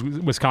was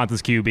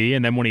Wisconsin's QB,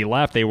 and then when he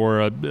left, they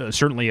were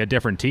certainly a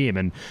different team.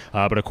 And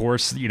but of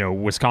course,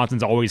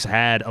 Wisconsin's always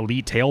had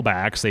elite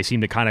tailbacks. They seem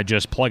to kind of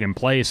just plug and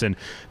place, and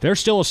they're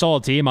still a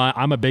solid team.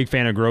 I'm a big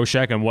fan of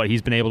Groshek and what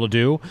he's been able to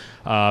do.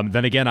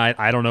 Then again,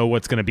 I don't know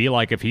what's going to be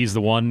like if he's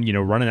the one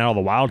running out of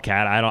the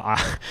Wildcat.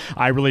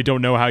 I really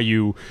don't know how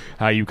you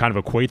kind of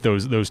equate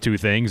those two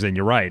things. And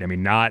you're right. I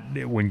mean, not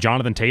when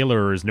Jonathan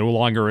Taylor is no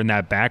longer in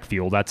that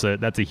backfield. That's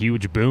a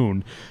huge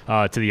boon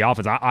to the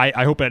offense.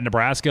 I hope at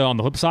Nebraska on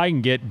the flip side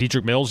can get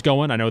Dedrick Mills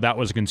going. I know that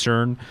was a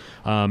concern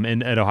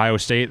at Ohio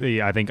State.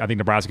 I think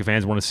Nebraska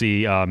fans want to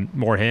see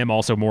more of him,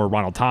 also more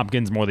Ronald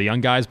Tompkins, more of the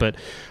young guys. But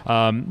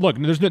look,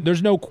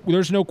 there's no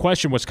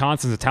question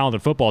Wisconsin's a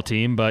talented football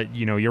team, but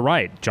you're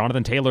right.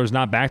 Jonathan Taylor's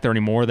not back there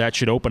anymore. That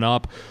should open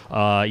up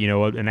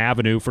an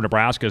avenue for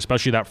Nebraska,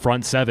 especially that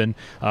front seven,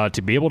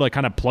 to be able to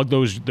kind of plug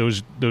those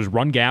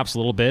run gaps a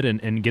little bit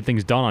and get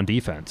things done on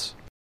defense.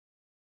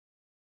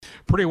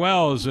 Pretty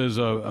well is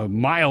a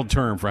mild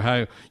term for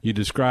how you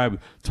describe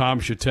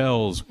Tom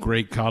Chattel's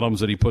great columns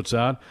that he puts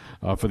out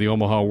for the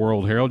Omaha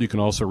World Herald. You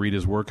can also read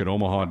his work at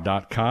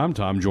omaha.com.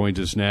 Tom joins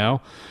us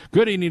now.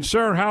 Good evening,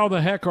 sir. How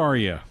the heck are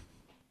you?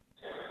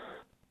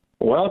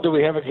 Well, do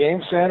we have a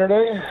game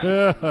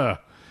Saturday?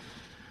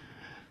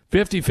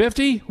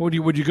 50-50?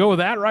 Would you go with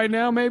that right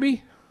now,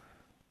 maybe?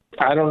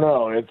 I don't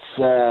know.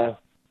 It's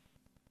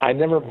I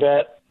never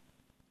bet.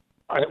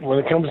 When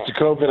it comes to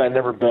COVID, I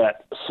never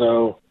bet.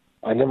 So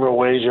I never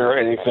wager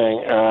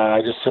anything.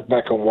 I just sit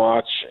back and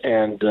watch,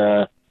 and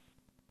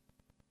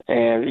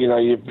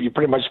you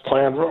pretty much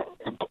plan.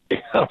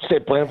 I don't say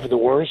plan for the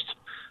worst,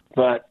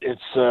 but it's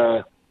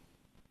I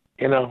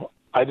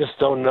just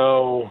don't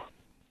know.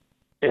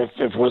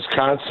 If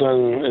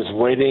Wisconsin is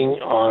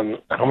waiting on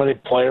how many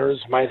players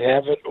might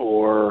have it,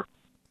 or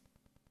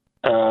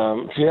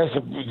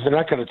they're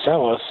not going to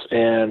tell us,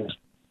 and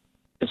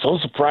it's so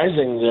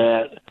surprising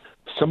that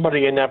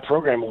somebody in that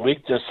program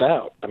leaked this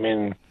out. I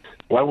mean,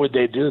 why would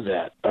they do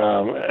that?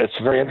 It's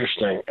very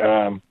interesting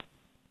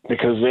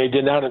because they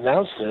did not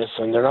announce this,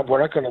 and we're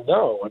not going to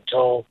know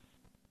until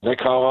they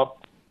call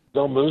up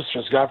Bill Moose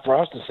or Scott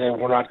Frost and say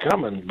we're not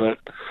coming. But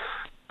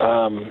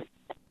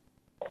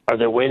are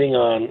they waiting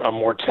on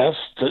more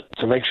tests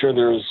to make sure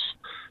there's?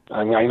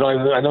 I mean, I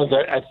know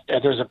that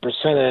there's a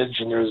percentage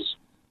and there's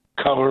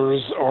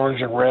colors,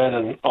 orange and red,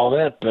 and all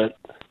that, but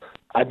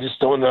I just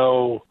don't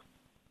know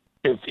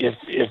if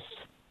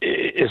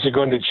is it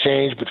going to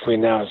change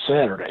between now and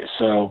Saturday.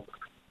 So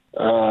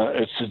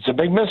it's a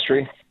big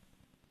mystery.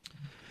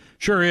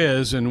 Sure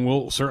is, and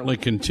we'll certainly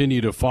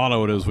continue to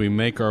follow it as we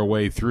make our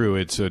way through.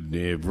 It's a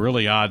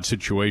really odd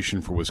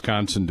situation for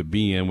Wisconsin to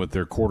be in with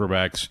their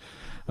quarterbacks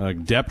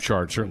depth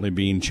chart certainly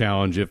being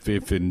challenged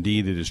if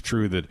indeed it is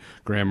true that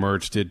Graham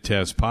Mertz did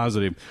test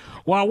positive.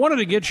 Well, I wanted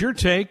to get your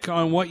take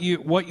on what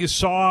you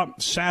saw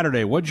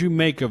Saturday. What did you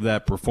make of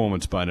that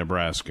performance by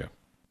Nebraska?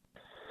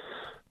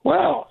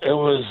 Well, it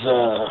was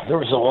there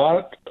was a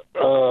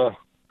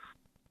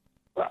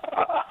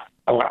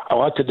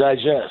lot to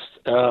digest.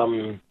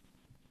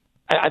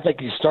 I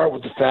think you start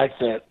with the fact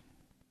that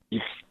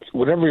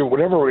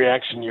whatever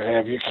reaction you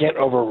have, you can't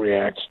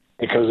overreact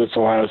because it's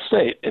Ohio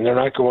State, and they're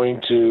not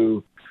going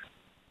to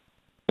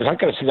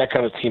see that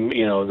kind of team,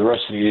 the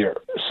rest of the year.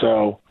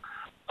 So,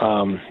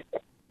 and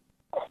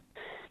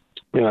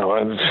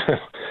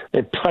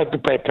they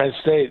play Penn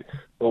State.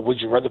 Well, would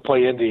you rather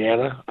play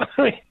Indiana?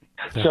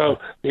 So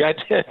the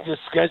idea the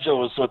schedule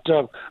was so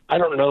tough. I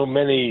don't know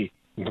many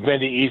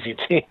easy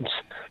teams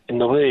in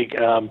the league.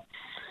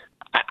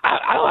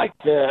 I like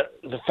the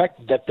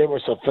fact that they were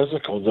so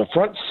physical. The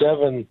front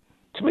seven,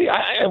 to me,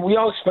 we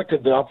all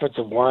expected the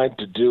offensive line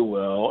to do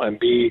well and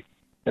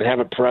have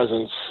a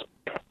presence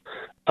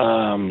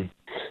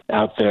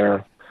out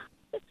there.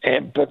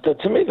 But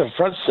to me, the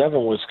front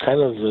seven was kind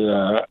of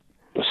the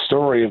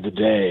story of the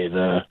day.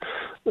 The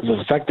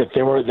fact that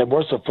they were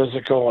so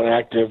physical and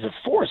active.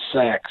 4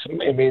 sacks.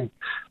 I mean,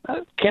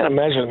 I can't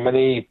imagine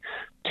many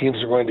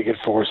teams are going to get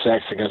 4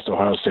 sacks against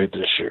Ohio State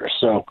this year.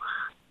 So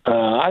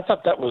I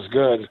thought that was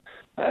good.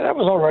 That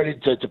was all ready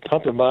to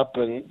pump him up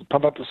and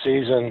pump up the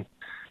season.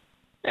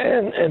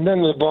 And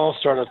then the ball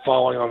started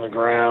falling on the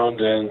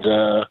ground, and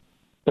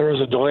there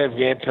was a delay of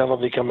game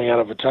penalty coming out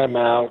of a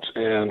timeout,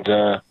 and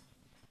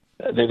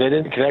they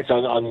didn't connect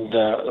on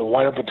the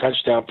wide open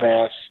touchdown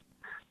pass.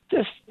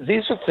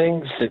 These are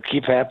things that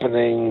keep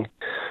happening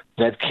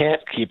that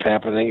can't keep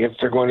happening if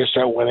they're going to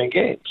start winning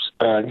games.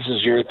 This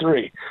is year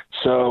 3.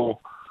 So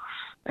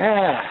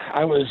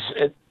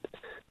it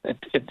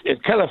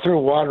kind of threw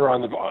water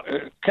on it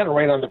kind of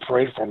rained on the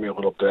parade for me a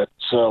little bit.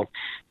 So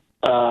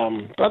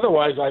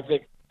otherwise, I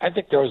think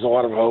there was a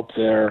lot of hope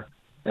there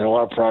and a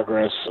lot of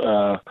progress.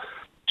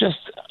 Just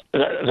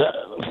the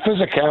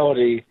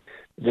physicality,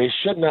 they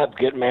should not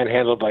get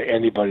manhandled by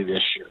anybody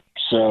this year.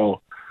 So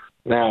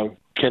now,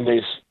 can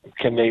they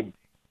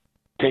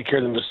take care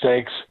of the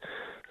mistakes?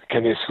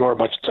 Can they score a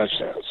bunch of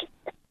touchdowns?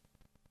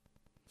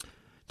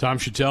 Tom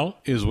Chattel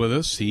is with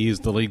us. He is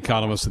the lead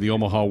columnist of the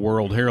Omaha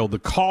World Herald. The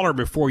caller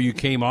before you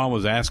came on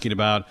was asking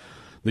about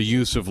the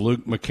use of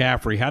Luke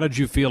McCaffrey. How did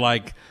you feel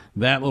like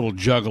that little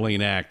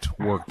juggling act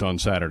worked on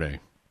Saturday?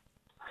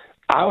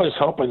 I was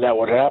hoping that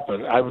would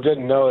happen. I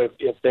didn't know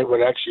if they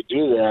would actually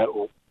do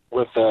that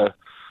with a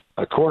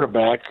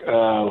quarterback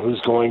who's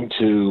going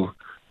to,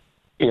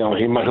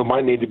 who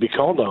might need to be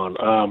called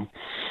on.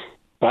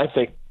 But I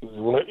think,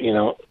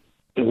 in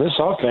this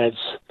offense,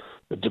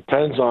 it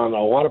depends on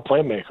a lot of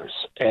playmakers,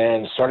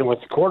 and starting with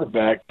the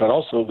quarterback, but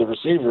also the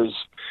receivers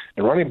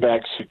and running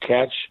backs who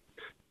catch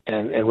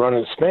and run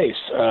in space.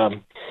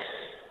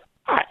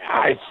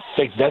 I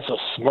think that's the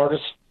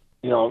smartest.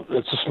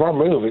 It's a smart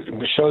move.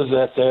 It shows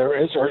that there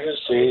is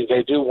urgency.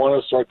 They do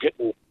want to start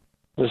getting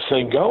this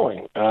thing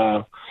going.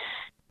 And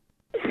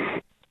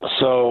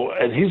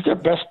he's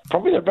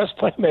probably their best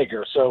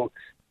playmaker. So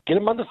get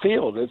him on the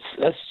field.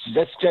 That's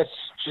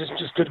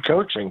just good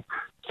coaching.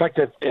 The fact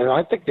that,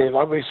 I think they've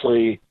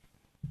obviously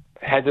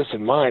had this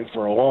in mind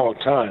for a long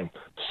time.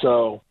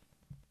 So,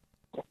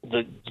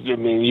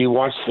 you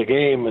watched the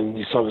game and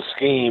you saw the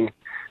scheme,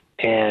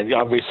 and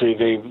obviously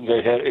they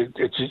had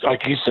it's just,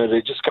 like you said,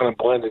 they just kind of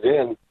blended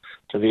in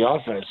to the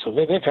offense. So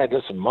they've had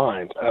this in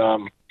mind.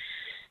 And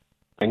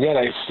yet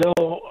I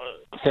still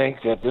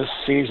think that this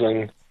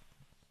season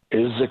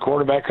is a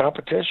quarterback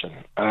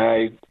competition.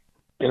 I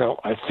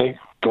think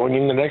going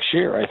into next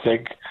year, I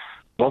think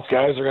both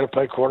guys are going to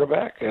play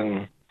quarterback,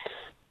 and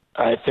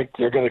I think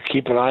they're going to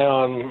keep an eye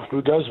on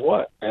who does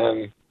what.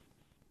 And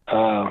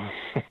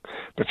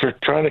if you're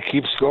trying to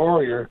keep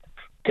score, you're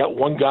got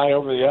one guy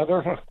over the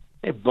other.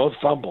 They both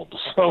fumbled,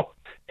 so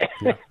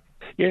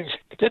you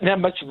didn't have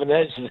much of an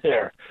edge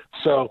there.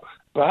 So,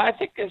 but I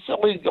think it's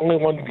only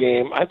one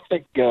game. I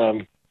think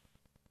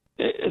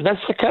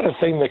that's the kind of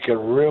thing that could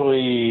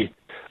really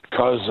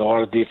cause a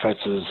lot of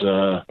defenses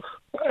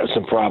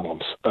some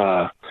problems.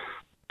 Because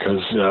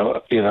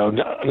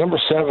number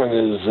 7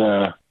 is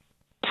a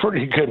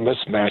pretty good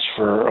mismatch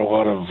for a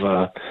lot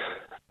of.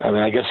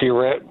 I guess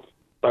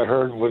I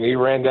heard when he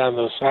ran down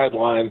the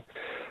sideline,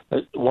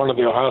 one of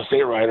the Ohio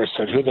State writers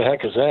said, "Who the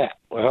heck is that?"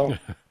 Well,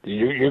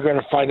 you're going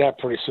to find out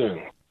pretty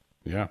soon.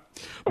 Yeah.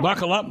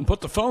 Buckle up and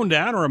put the phone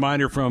down. A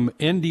reminder from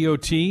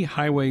NDOT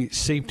Highway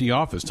Safety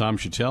Office. Tom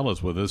Chattel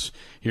is with us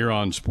here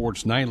on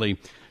Sports Nightly.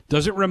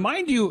 Does it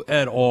remind you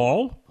at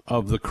all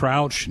of the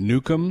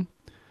Crouch-Newcomb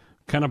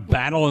kind of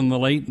battle in the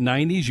late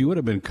 90s? You would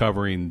have been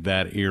covering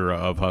that era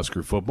of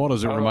Husker football.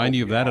 Does it remind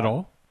you of that at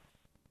all?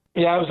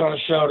 Yeah, I was on a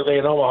show today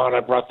in Omaha, and I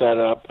brought that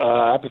up.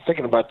 I've been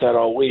thinking about that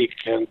all week,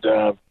 and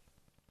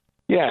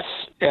yes,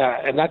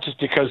 and not just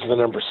because of the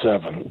number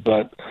 7,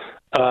 but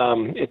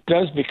it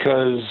does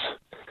because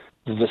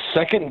the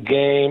second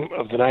game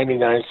of the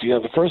 99,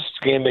 the first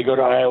game they go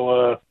to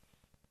Iowa,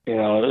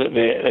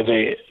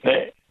 they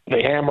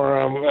they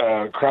hammer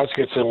him. Crouch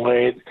gets in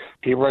late.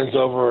 He runs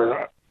over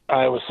an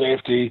Iowa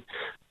safety,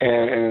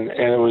 and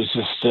it was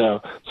just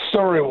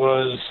story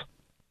was,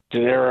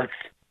 did Eric,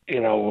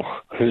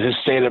 his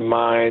state of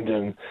mind,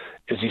 and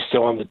is he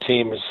still on the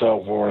team and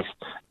so forth.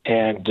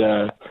 And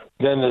then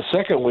the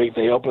second week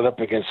they opened up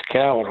against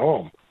Cal at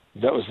home.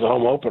 That was the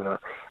home opener,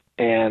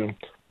 and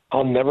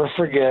I'll never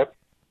forget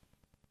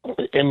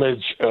the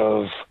image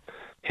of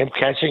him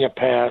catching a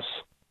pass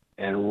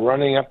and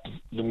running up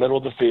the middle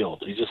of the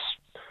field. He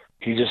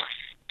just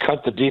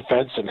cut the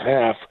defense in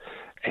half.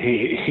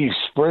 He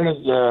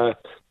sprinted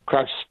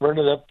Crouch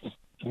sprinted up the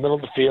middle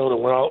of the field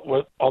and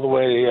went all the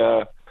way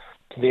to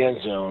the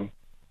end zone,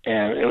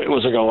 and it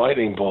was like a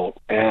lightning bolt,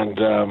 and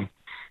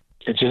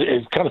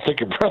it kind of took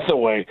your breath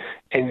away.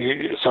 And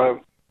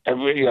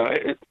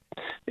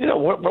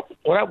what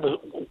I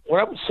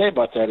would say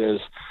about that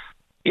is,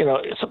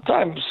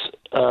 sometimes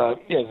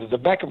the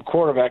backup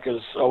quarterback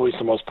is always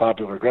the most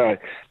popular guy,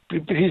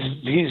 but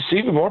he's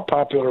even more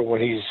popular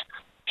when he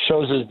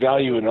shows his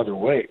value in other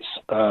ways.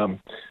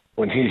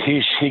 When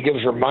he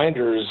gives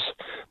reminders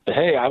that,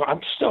 hey,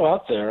 I'm still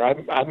out there. I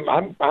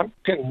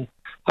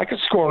can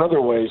score in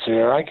other ways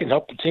here. I can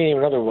help the team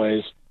in other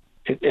ways.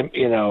 It's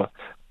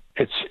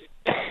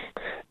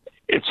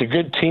a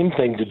good team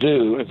thing to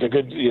do. It's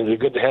good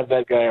to have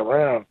that guy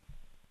around.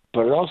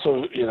 But it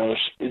also,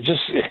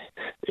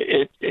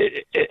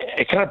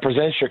 it kind of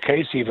presents your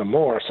case even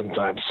more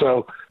sometimes.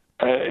 So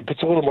it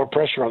puts a little more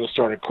pressure on the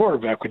starting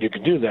quarterback when you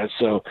can do that.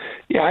 So,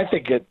 yeah, I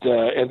think and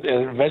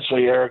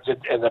eventually Eric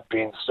did end up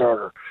being the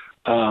starter.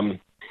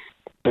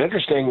 But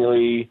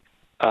interestingly,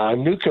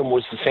 Newcomb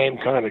was the same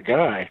kind of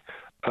guy.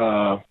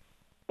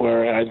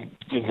 Where in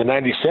the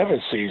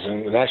 '97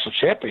 season, the national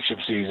championship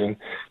season,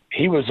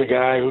 he was a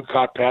guy who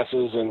caught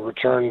passes and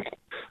returned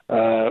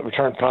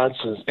punts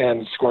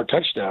and scored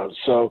touchdowns.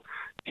 So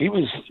he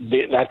was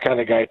that kind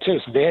of guy too.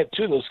 So they had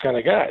two of those kind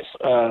of guys.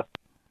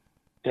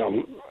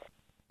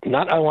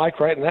 Not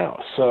unlike right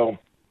now. So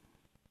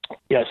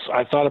yes,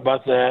 I thought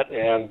about that,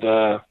 and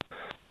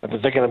I've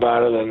been thinking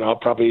about it, and I'll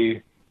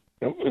probably,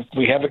 if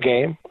we have a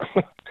game,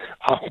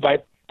 I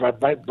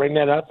might bring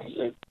that up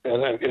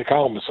in a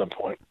column at some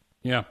point.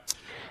 Yeah.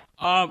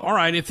 All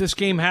right. If this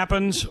game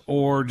happens,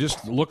 or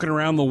just looking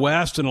around the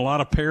West, and a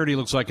lot of parity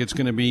looks like it's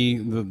going to be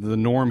the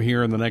norm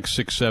here in the next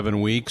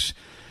 6-7 weeks,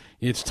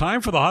 it's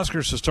time for the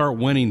Huskers to start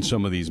winning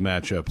some of these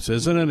matchups,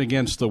 isn't it,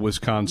 against the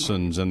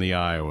Wisconsins and the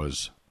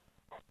Iowas?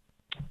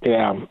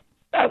 Yeah.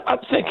 I'm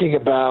thinking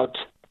about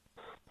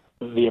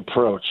the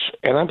approach,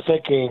 and I'm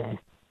thinking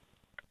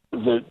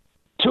the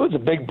two of the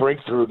big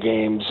breakthrough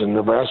games in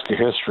Nebraska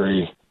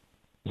history,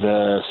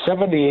 the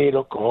 78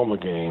 Oklahoma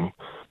game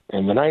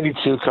and the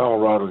 92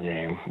 Colorado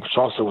game, which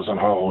also was on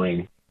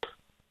Halloween.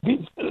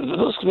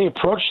 The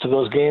approach to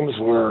those games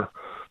were,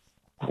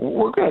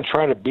 we're going to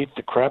try to beat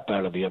the crap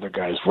out of the other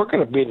guys. We're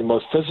going to be the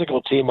most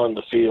physical team on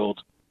the field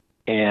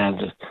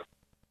and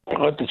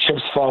let the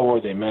chips fall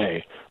where they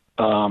may.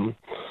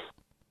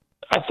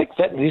 I think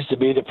that needs to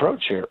be the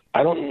approach here.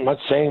 I'm not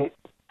saying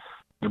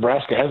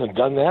Nebraska hasn't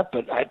done that,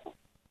 but I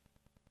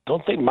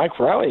don't think Mike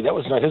Riley, that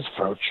was not his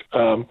approach.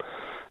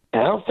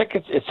 And I don't think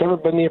it's ever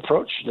been the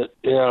approach that,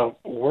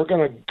 we're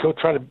going to go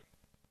try to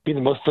be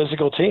the most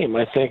physical team.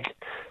 I think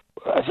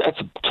that's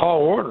a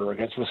tall order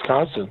against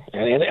Wisconsin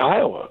and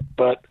Iowa,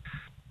 but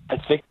I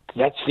think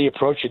that's the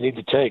approach you need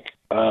to take.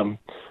 Now,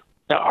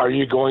 are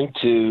you going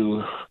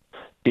to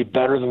be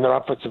better than their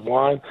offensive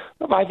line?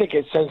 I think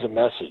it sends a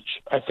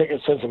message. I think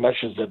it sends a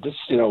message that this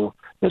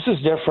is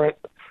different.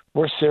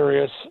 We're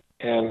serious,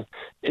 and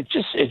it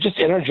just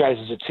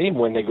energizes a team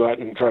when they go out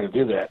and try to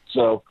do that.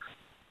 So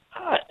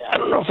I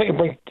don't know if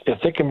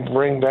they can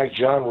bring back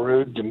John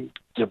Rood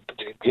to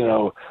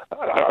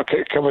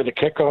cover the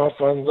kickoff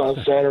on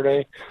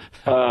Saturday,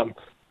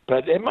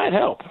 but it might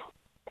help.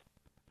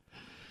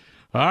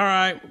 All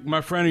right, my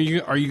friend,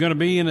 are you going to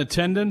be in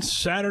attendance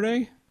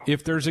Saturday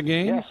if there's a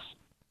game? Yes,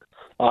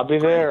 I'll be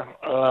there.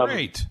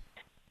 Great.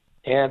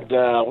 And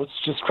let's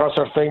just cross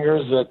our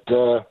fingers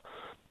that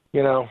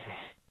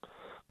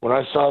when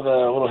I saw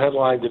the little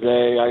headline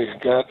today, I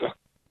got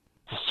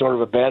sort of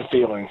a bad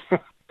feeling.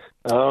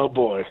 Oh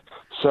boy!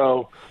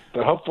 So,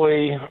 but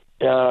hopefully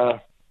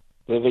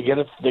they get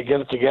it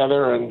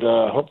together, and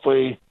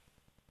hopefully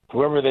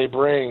whoever they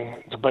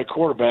bring to play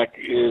quarterback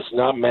is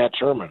not Matt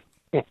Sherman.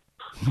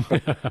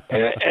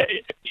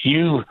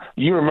 You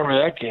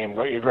remember that game,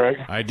 don't you,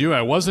 Greg? I do.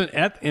 I wasn't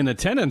in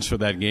attendance for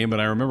that game, but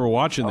I remember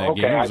watching that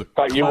game. It was I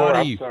thought you were.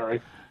 I'm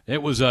sorry.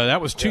 It was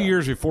that was 2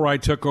 years before I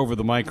took over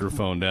the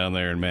microphone down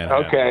there in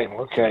Manhattan.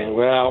 Okay.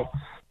 Well,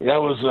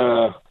 that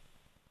was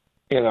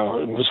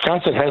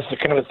Wisconsin has the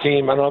kind of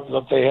team. I don't know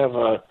if they have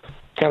a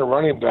kind of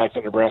running back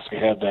that Nebraska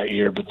had that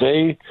year, but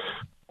they've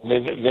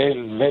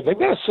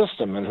got a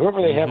system, and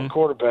whoever they have a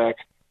quarterback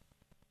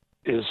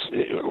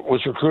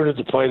was recruited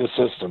to play the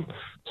system.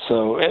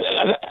 So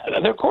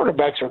and their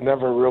quarterbacks are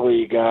never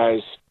really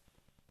guys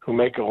who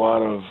make a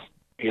lot of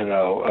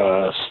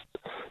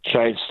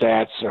giant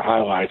stats or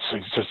highlights.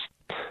 It's just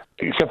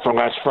except for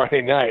last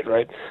Friday night,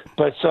 right?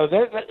 But so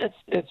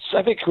it's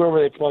I think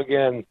whoever they plug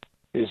in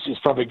is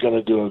probably going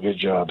to do a good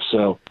job.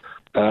 So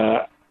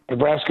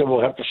Nebraska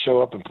will have to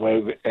show up and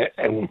play,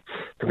 and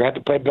they're going to have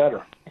to play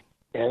better,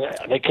 and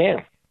they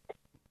can.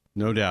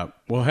 No doubt.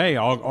 Well, hey,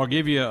 I'll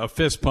give you a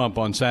fist pump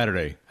on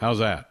Saturday. How's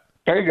that?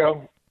 There you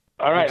go.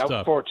 All right, I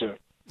look forward to it.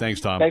 Thanks,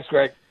 Tom. Thanks,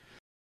 Greg.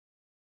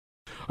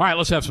 All right,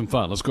 let's have some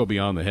fun. Let's go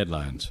beyond the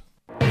headlines.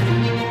 It's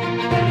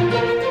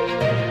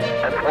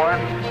one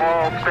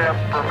small step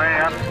for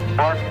man,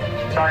 one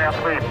giant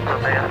leap for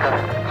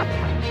mankind.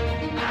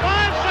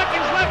 5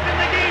 seconds left in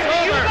the game. Do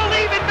you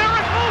believe in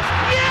miracles?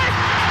 Yes!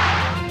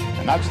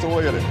 And that's the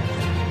way it is.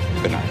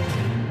 Good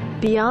night.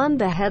 Beyond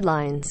the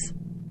headlines.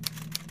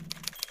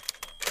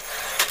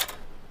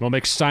 Well,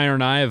 Mick Steiner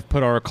and I have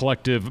put our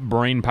collective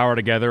brain power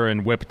together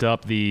and whipped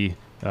up the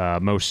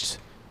most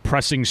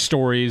pressing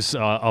stories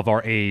of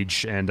our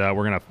age, and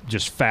we're going to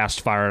just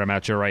fast fire them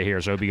at you right here,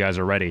 so I hope you guys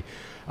are ready.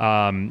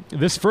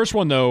 This first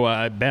one,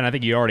 though, Ben, I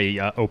think you already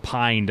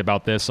opined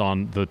about this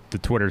on the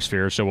Twitter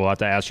sphere, so we'll have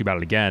to ask you about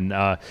it again.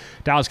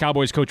 Dallas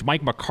Cowboys coach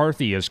Mike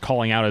McCarthy is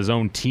calling out his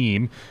own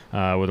team,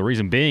 with the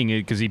reason being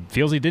because he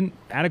feels he didn't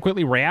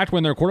adequately react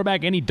when their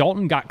quarterback, Andy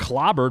Dalton, got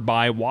clobbered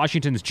by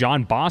Washington's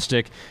John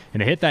Bostic in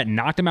a hit that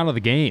knocked him out of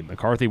the game.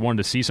 McCarthy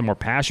wanted to see some more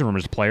passion from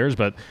his players,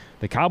 but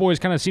the Cowboys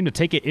kind of seemed to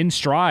take it in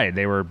stride.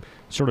 They were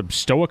sort of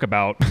stoic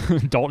about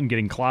Dalton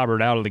getting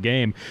clobbered out of the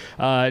game.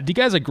 Do you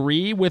guys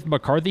agree with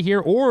McCarthy here,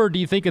 or do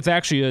you think it's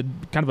actually a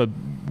kind of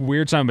a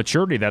weird sign of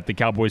maturity that the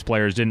Cowboys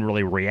players didn't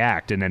really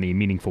react in any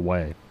meaningful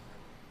way?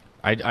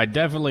 I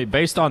definitely,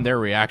 based on their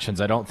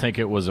reactions, I don't think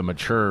it was a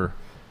mature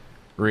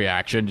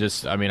reaction.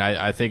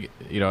 I think,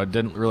 it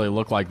didn't really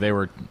look like they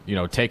were,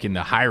 taking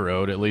the high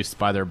road, at least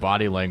by their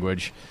body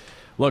language.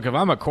 Look, if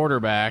I'm a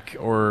quarterback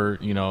or,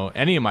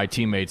 any of my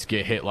teammates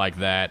get hit like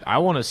that, I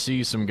want to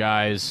see some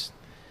guys.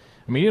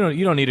 I mean,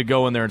 you don't need to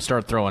go in there and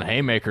start throwing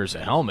haymakers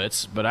at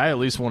helmets, but I at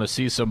least want to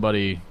see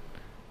somebody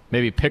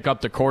maybe pick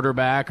up the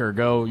quarterback or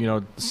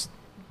go,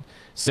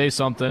 say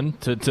something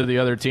to the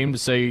other team to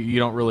say you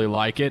don't really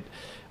like it.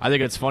 I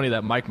think it's funny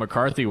that Mike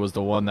McCarthy was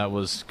the one that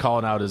was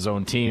calling out his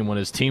own team when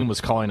his team was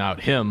calling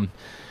out him,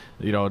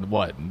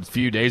 a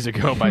few days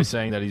ago by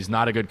saying that he's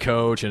not a good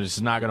coach and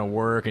it's not going to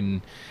work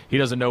and he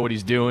doesn't know what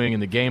he's doing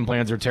and the game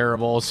plans are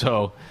terrible.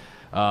 So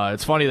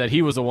it's funny that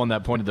he was the one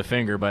that pointed the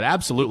finger, but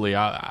absolutely,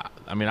 I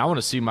want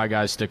to see my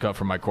guys stick up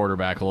for my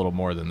quarterback a little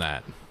more than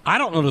that. I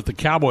don't know that the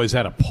Cowboys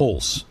had a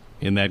pulse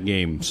in that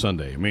game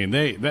Sunday. I mean,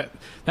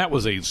 that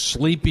was a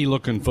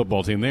sleepy-looking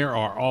football team. There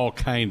are all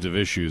kinds of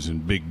issues in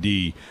Big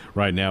D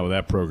right now with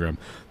that program.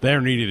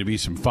 There needed to be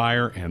some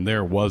fire, and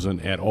there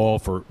wasn't at all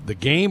for the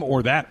game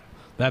or that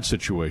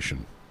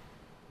situation.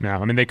 No,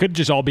 I mean, they could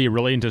just all be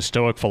really into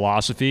Stoic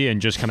philosophy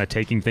and just kind of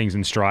taking things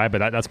in stride, but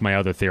that's my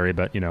other theory,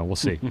 but, we'll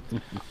see.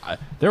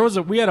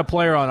 We had a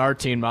player on our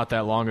team not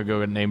that long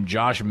ago named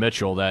Josh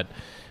Mitchell that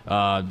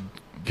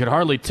could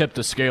hardly tip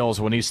the scales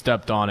when he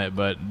stepped on it,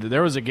 but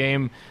there was a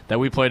game that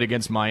we played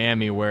against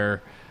Miami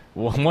where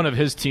one of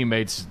his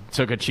teammates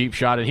took a cheap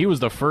shot, and he was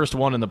the first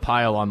one in the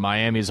pile on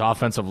Miami's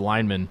offensive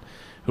lineman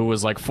who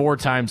was like 4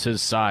 times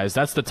his size.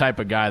 That's the type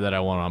of guy that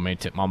I want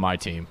on my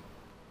team.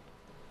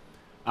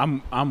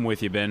 I'm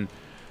with you, Ben.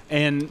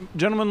 And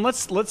gentlemen,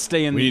 let's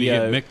stay in we the need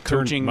to get Mick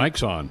coaching.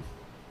 Mike's on.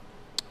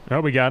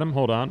 Oh, we got him.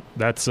 Hold on.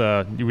 That's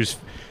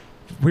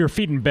we were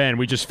feeding Ben.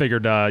 We just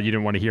figured you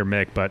didn't want to hear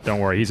Mick, but don't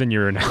worry, he's in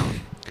your now.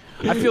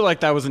 I feel like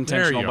that was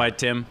intentional by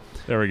Tim.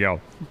 There we go.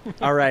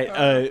 All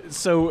right.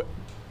 So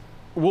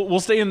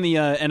we'll stay in the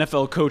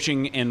NFL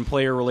coaching and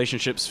player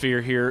relationship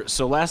sphere here.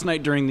 So last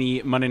night during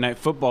the Monday Night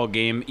Football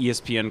game,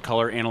 ESPN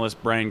color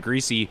analyst Brian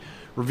Griese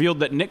revealed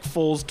that Nick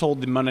Foles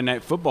told the Monday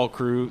Night Football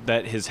crew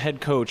that his head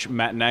coach,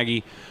 Matt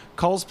Nagy,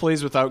 calls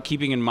plays without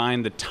keeping in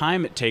mind the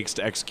time it takes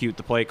to execute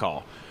the play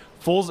call.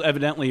 Foles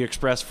evidently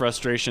expressed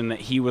frustration that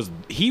he was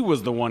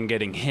the one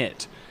getting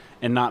hit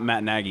and not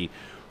Matt Nagy.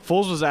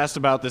 Foles was asked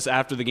about this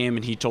after the game,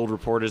 and he told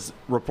reporters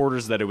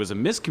that it was a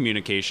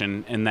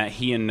miscommunication and that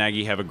he and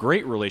Nagy have a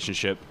great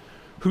relationship.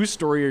 Whose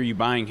story are you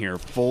buying here,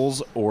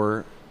 Foles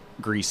or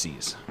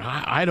Griese's?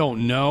 I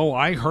don't know.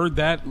 I heard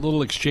that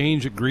little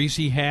exchange that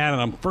Griese had,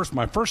 and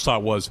my first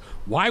thought was,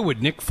 why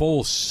would Nick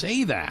Foles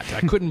say that?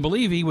 I couldn't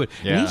believe he would.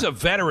 Yeah. He's a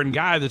veteran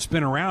guy that's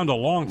been around a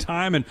long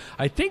time, and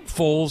I think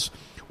Foles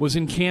was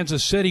in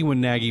Kansas City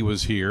when Nagy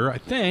was here. I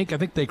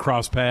think they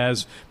crossed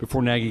paths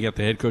before Nagy got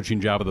the head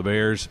coaching job of the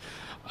Bears.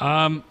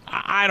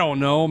 I don't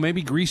know.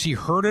 Maybe Griese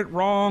heard it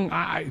wrong.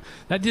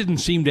 That didn't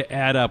seem to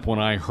add up when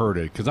I heard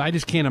it, because I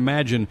just can't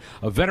imagine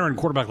a veteran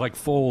quarterback like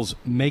Foles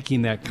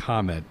making that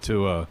comment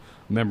to a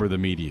member of the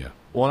media.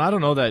 Well, and I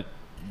don't know that.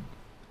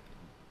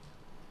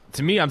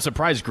 To me, I'm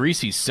surprised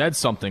Griese said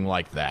something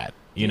like that.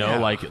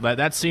 Like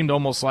that seemed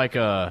almost like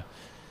a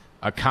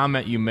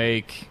comment you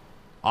make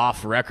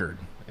off record.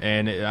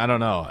 And I don't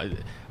know.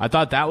 I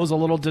thought that was a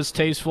little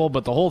distasteful,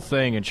 but the whole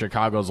thing in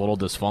Chicago is a little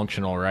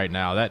dysfunctional right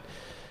now.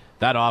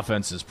 that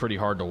offense is pretty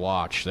hard to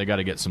watch. They got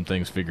to get some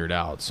things figured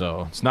out.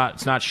 So it's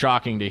not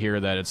shocking to hear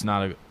that it's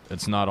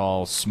not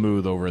all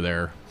smooth over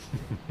there.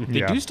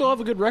 They do still have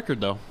a good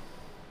record, though.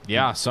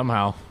 Yeah,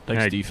 somehow.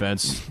 Thanks,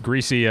 defense.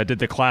 Greasy did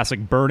the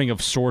classic burning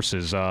of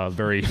sources.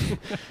 Very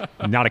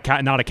not a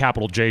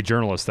capital J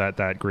journalist,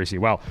 that Greasy.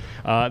 Well,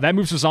 that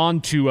moves us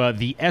on to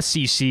the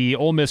SEC.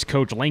 Ole Miss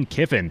coach Lane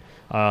Kiffin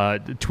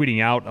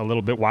tweeting out a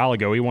little bit while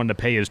ago he wanted to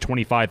pay his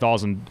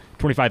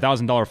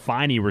 $25,000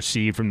 fine he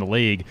received from the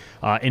league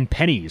in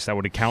pennies. That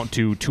would account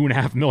to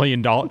 $2.5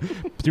 million.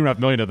 $2.5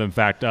 million of them, in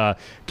fact.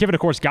 Kiffin,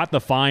 of course, got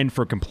the fine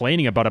for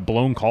complaining about a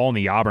blown call in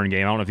the Auburn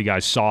game. I don't know if you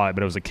guys saw it,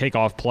 but it was a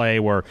kickoff play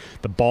where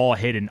the ball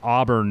hit an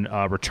Auburn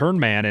return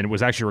man and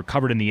was actually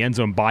recovered in the end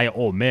zone by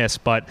Ole Miss.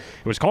 But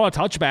it was called a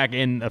touchback,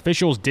 and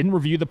officials didn't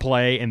review the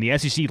play, and the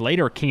SEC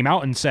later came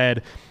out and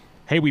said,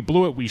 hey, we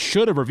blew it. We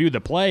should have reviewed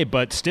the play,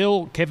 but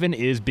still Kiffin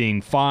is being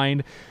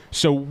fined.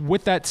 So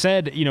with that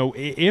said,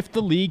 if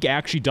the league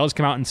actually does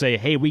come out and say,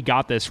 hey, we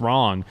got this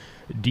wrong,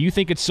 do you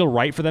think it's still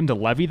right for them to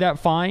levy that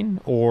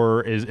fine,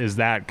 or is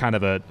that kind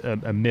of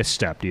a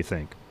misstep, do you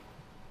think?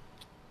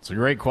 It's a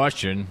great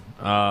question.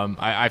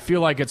 I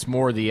feel like it's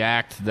more the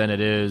act than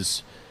it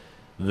is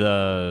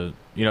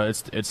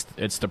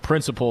it's the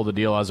principle of the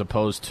deal as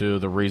opposed to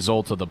the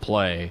result of the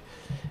play,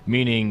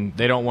 meaning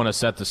they don't want to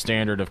set the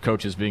standard of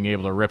coaches being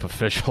able to rip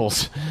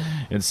officials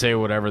and say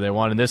whatever they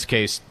want. In this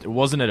case,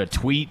 wasn't it a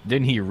tweet?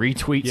 Didn't he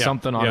retweet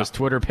something on his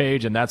Twitter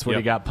page, and that's what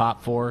he got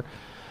popped for?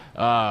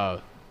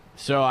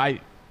 So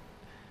I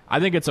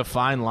think it's a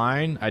fine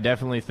line. I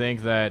definitely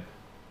think that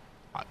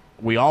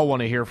we all want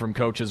to hear from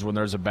coaches when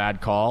there's a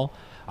bad call.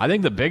 I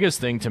think the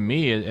biggest thing to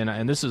me,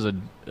 and this is a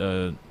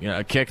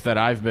kick that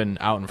I've been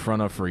out in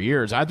front of for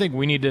years, I think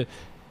we need to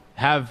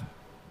have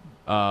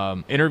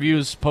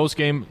interviews,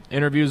 post-game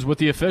interviews with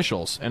the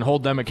officials and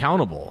hold them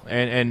accountable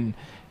and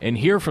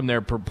hear from their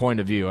point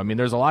of view. I mean,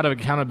 there's a lot of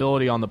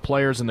accountability on the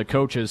players and the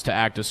coaches to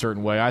act a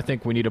certain way. I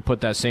think we need to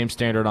put that same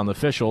standard on the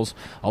officials,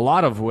 a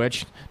lot of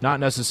which, not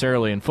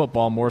necessarily in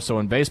football, more so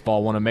in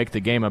baseball, want to make the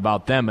game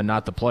about them and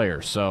not the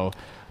players. So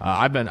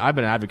I've been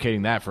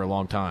advocating that for a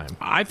long time.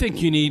 I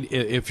think you need,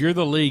 if you're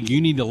the league, you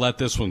need to let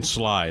this one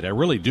slide. I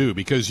really do,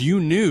 because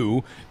you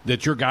knew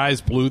that your guys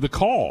blew the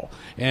call,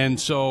 and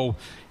so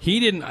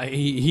he didn't.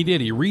 He did.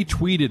 He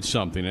retweeted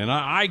something, and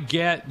I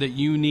get that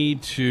you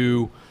need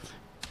to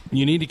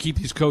keep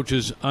these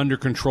coaches under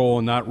control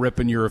and not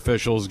ripping your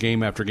officials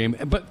game after game.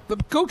 But the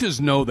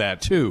coaches know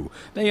that too.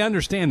 They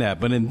understand that.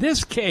 But in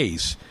this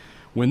case,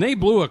 when they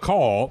blew a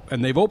call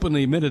and they've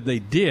openly admitted they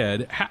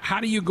did, how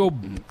do you go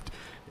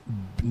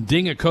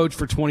ding a coach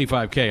for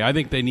 $25K? I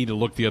think they need to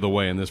look the other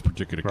way in this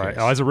particular case. Right.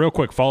 As a real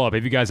quick follow-up,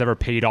 have you guys ever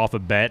paid off a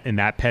bet in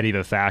that petty of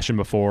a fashion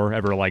before?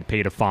 Ever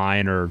paid a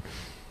fine or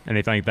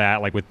anything like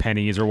that, like with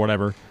pennies or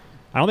whatever?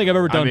 I don't think I've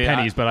ever done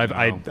pennies, but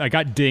I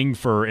got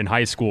dinged in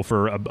high school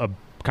for a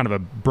kind of a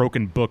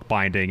broken book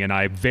binding, and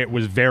I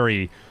was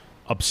very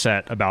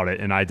upset about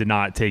it, and I did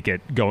not take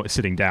it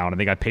sitting down. I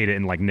think I paid it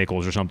in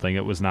nickels or something.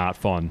 It was not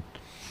fun.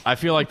 I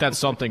feel like that's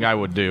something I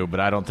would do, but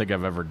I don't think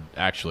I've ever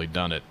actually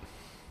done it.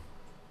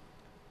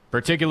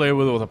 Particularly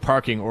with a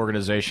parking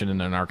organization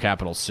in our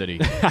capital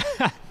city.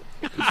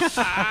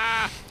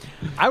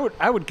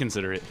 I would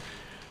consider it.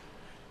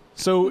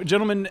 So,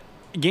 gentlemen,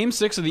 Game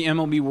 6 of the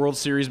MLB World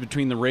Series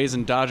between the Rays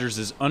and Dodgers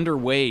is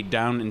underway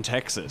down in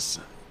Texas.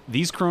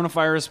 These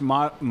coronavirus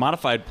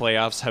modified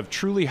playoffs have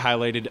truly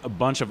highlighted a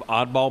bunch of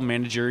oddball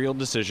managerial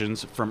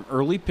decisions, from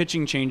early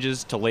pitching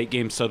changes to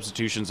late-game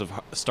substitutions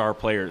of star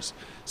players.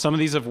 Some of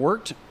these have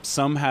worked,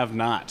 some have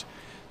not.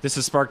 This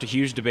has sparked a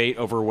huge debate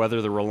over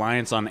whether the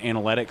reliance on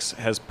analytics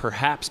has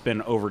perhaps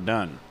been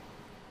overdone.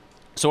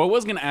 So I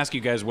was going to ask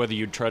you guys whether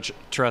you'd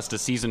trust a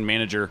seasoned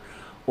manager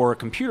or a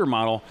computer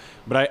model,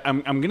 but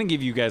I'm going to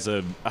give you guys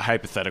a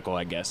hypothetical,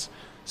 I guess.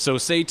 So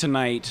say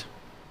tonight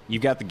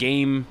you've got the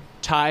game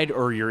tied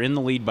or you're in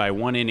the lead by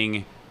 1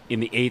 inning in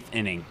the 8th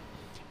inning,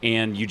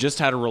 and you just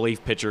had a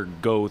relief pitcher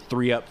go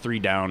 3 up, 3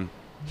 down.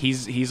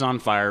 He's on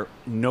fire,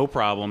 no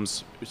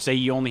problems. Say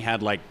you only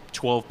had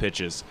 12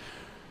 pitches.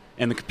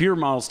 And the computer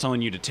model's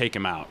telling you to take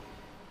him out.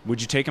 Would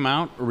you take him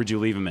out, or would you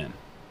leave him in?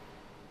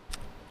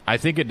 I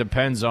think it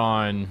depends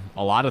on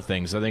a lot of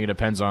things. I think it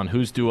depends on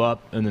who's due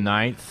up in the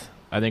 9th.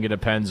 I think it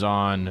depends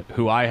on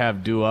who I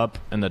have due up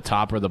in the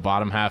top or the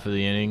bottom half of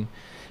the inning.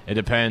 It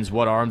depends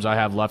what arms I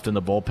have left in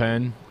the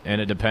bullpen,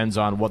 and it depends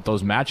on what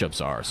those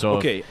matchups are. So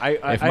okay,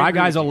 if my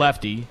guy's a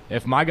lefty,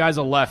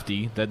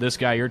 that this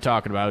guy you're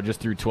talking about just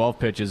threw 12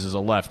 pitches is a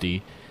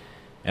lefty,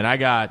 and I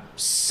got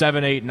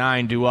 7, 8,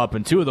 9 due up,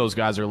 and 2 of those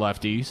guys are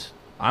lefties,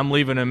 I'm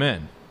leaving him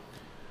in.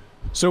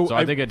 So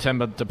I think it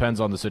depends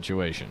on the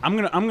situation. I'm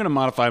gonna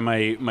modify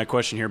my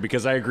question here,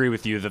 because I agree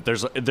with you that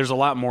there's a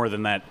lot more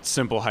than that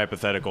simple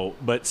hypothetical.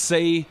 But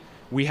say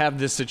we have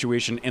this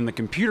situation, and the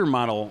computer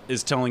model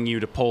is telling you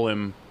to pull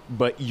him,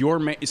 but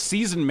your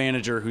seasoned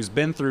manager, who's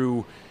been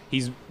through,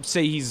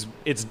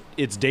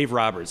 it's Dave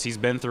Roberts, he's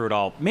been through it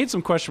all, made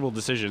some questionable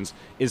decisions,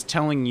 is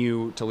telling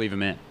you to leave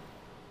him in.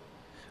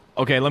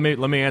 Okay, let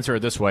me answer it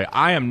this way.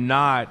 I am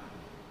not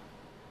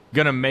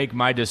going to make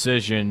my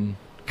decision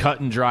cut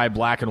and dry,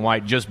 black and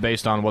white, just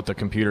based on what the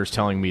computer's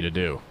telling me to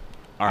do.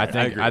 All right,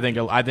 I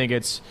think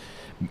it's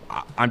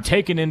I'm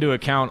taking into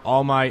account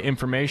all my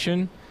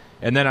information,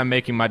 and then I'm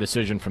making my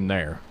decision from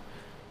there.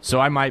 So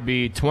I might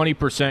be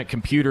 20%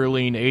 computer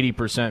lean,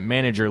 80%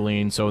 manager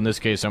lean. So in this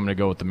case, I'm going to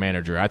go with the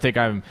manager. I think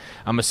I'm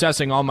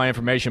assessing all my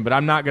information, but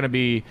I'm not going to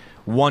be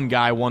one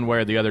guy one way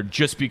or the other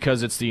just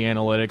because it's the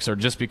analytics or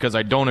just because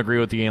I don't agree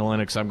with the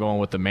analytics. I'm going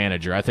with the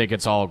manager. I think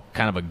it's all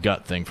kind of a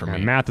gut thing for me.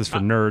 Math is for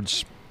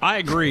nerds. I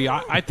agree.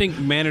 I think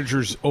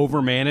managers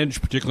overmanage,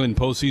 particularly in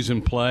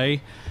postseason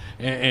play.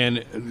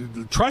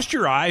 And trust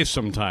your eyes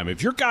sometime.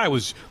 If your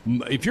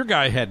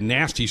guy had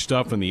nasty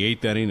stuff in the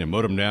 8th inning and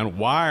mowed him down,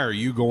 why are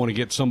you going to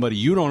get somebody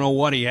you don't know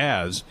what he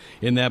has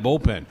in that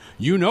bullpen?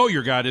 You know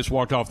your guy just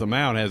walked off the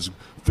mound has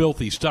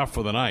filthy stuff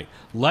for the night.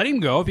 Let him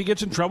go. If he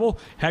gets in trouble,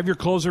 have your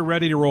closer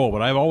ready to roll.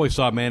 But I've always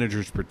thought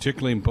managers,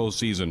 particularly in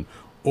postseason,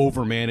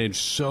 overmanage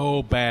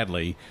so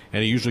badly,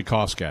 and it usually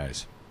costs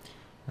guys.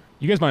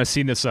 You guys might have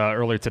seen this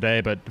earlier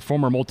today, but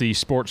former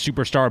multi-sport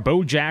superstar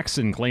Bo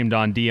Jackson claimed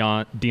on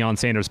Deion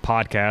Sanders'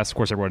 podcast. Of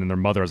course, everyone and their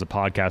mother has a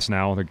podcast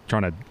now. They're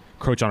trying to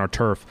encroach on our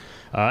turf.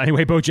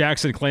 Anyway, Bo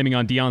Jackson claiming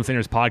on Deion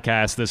Sanders'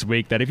 podcast this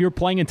week that if you were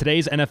playing in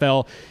today's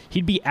NFL,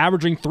 he'd be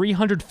averaging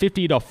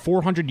 350 to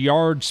 400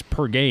 yards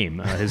per game.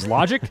 His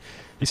logic?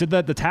 He said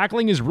that the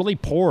tackling is really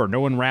poor.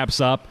 No one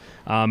wraps up,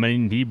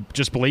 and he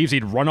just believes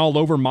he'd run all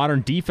over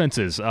modern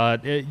defenses.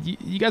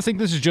 You guys think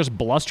this is just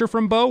bluster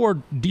from Bo,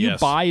 or do you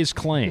buy his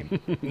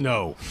claim?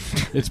 No,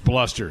 it's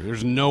bluster.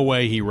 There's no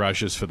way he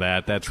rushes for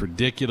that. That's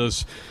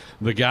ridiculous.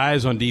 The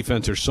guys on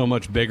defense are so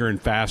much bigger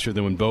and faster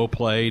than when Bo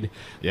played.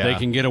 Yeah. They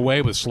can get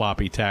away with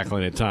sloppy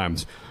tackling at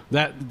times.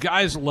 That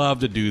guys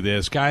love to do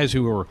this. Guys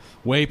who are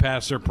way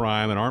past their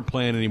prime and aren't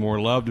playing anymore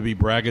love to be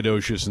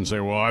braggadocious and say,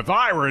 well, if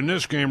I were in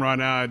this game right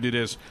now, I'd do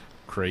this.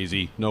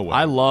 Crazy. No way.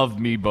 I love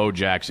me Bo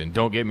Jackson.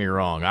 Don't get me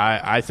wrong.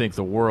 I think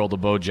the world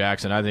of Bo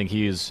Jackson. I think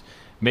he is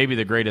maybe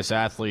the greatest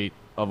athlete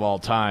of all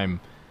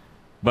time.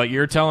 But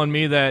you're telling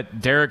me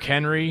that Derrick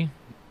Henry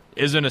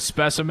isn't a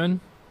specimen?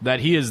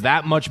 That he is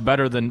that much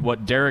better than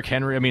what Derrick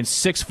Henry,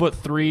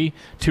 6'3",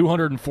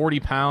 240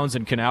 pounds,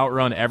 and can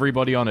outrun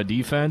everybody on a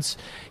defense.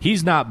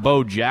 He's not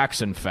Bo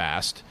Jackson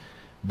fast,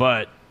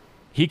 but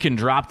he can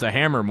drop the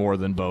hammer more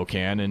than Bo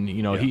can, and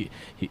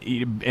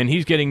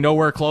he's getting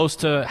nowhere close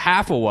to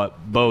half of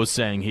what Bo's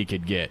saying he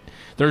could get.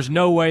 There's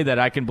no way that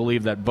I can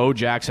believe that Bo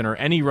Jackson or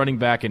any running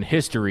back in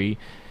history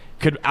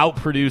could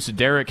outproduce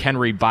Derrick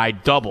Henry by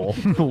double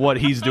what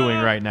he's doing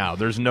right now.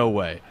 There's no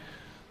way.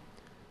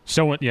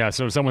 So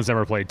someone's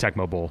never played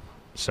Tecmo Bowl.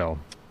 So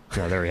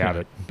there you have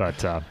it.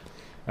 But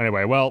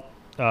anyway, well,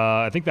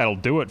 I think that'll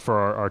do it for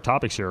our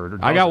topics here.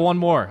 I got one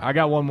more. All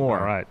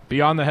right.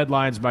 Beyond the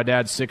headlines, my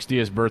dad's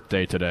 60th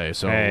birthday today,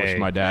 so I wish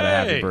my dad a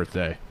happy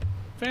birthday.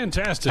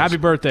 Fantastic. Happy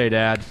birthday,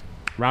 Dad.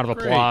 Round of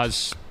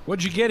applause.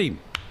 What'd you get him?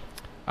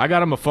 I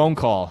got him a phone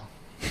call.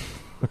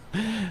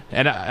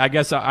 And I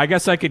guess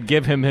I could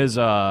give him his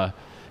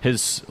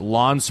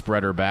lawn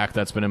spreader back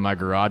that's been in my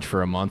garage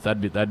for a month.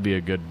 That'd be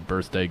a good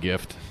birthday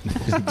gift.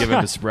 Give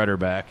him the spreader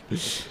back.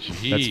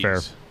 Jeez. That's fair.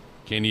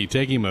 Can you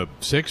take him a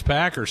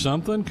 6-pack or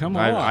something? Come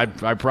on.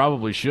 I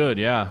probably should.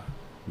 Yeah.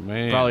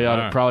 Man,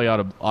 probably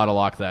ought to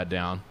lock that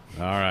down.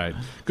 All right.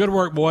 Good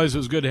work, boys. It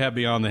was good to have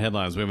Beyond the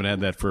Headlines. We haven't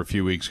had that for a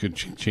few weeks. Good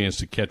chance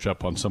to catch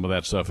up on some of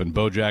that stuff. And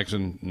Bo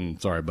Jackson,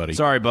 sorry, buddy.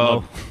 Sorry,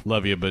 Bo.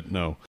 Love you, but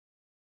no.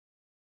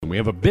 We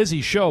have a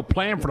busy show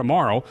planned for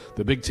tomorrow.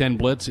 The Big Ten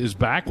Blitz is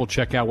back. We'll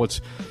check out what's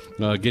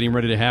getting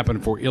ready to happen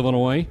for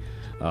Illinois,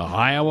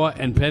 Iowa,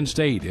 and Penn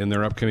State in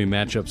their upcoming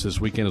matchups this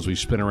weekend as we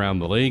spin around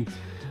the league.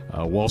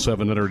 We'll also have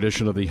another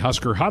edition of the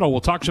Husker Huddle. We'll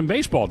talk some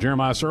baseball.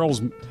 Jeremiah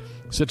Searles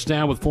sits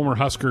down with former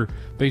Husker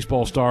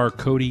baseball star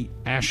Cody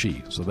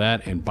Ashe. So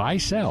that and buy,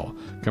 sell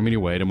coming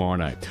your way tomorrow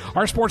night.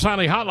 Our Sports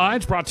Nightly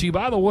Hotlines brought to you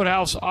by the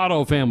Woodhouse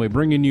Auto Family,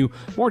 bringing you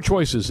more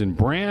choices in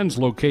brands,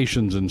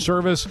 locations, and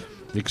service.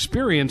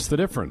 Experience the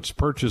difference.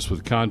 Purchase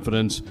with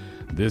confidence.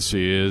 This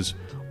is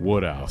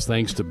Woodhouse.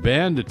 Thanks to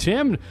Ben, to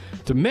Tim,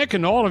 to Mick,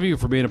 and all of you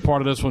for being a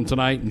part of this one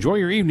tonight. Enjoy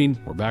your evening.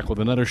 We're back with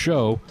another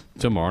show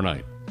tomorrow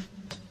night.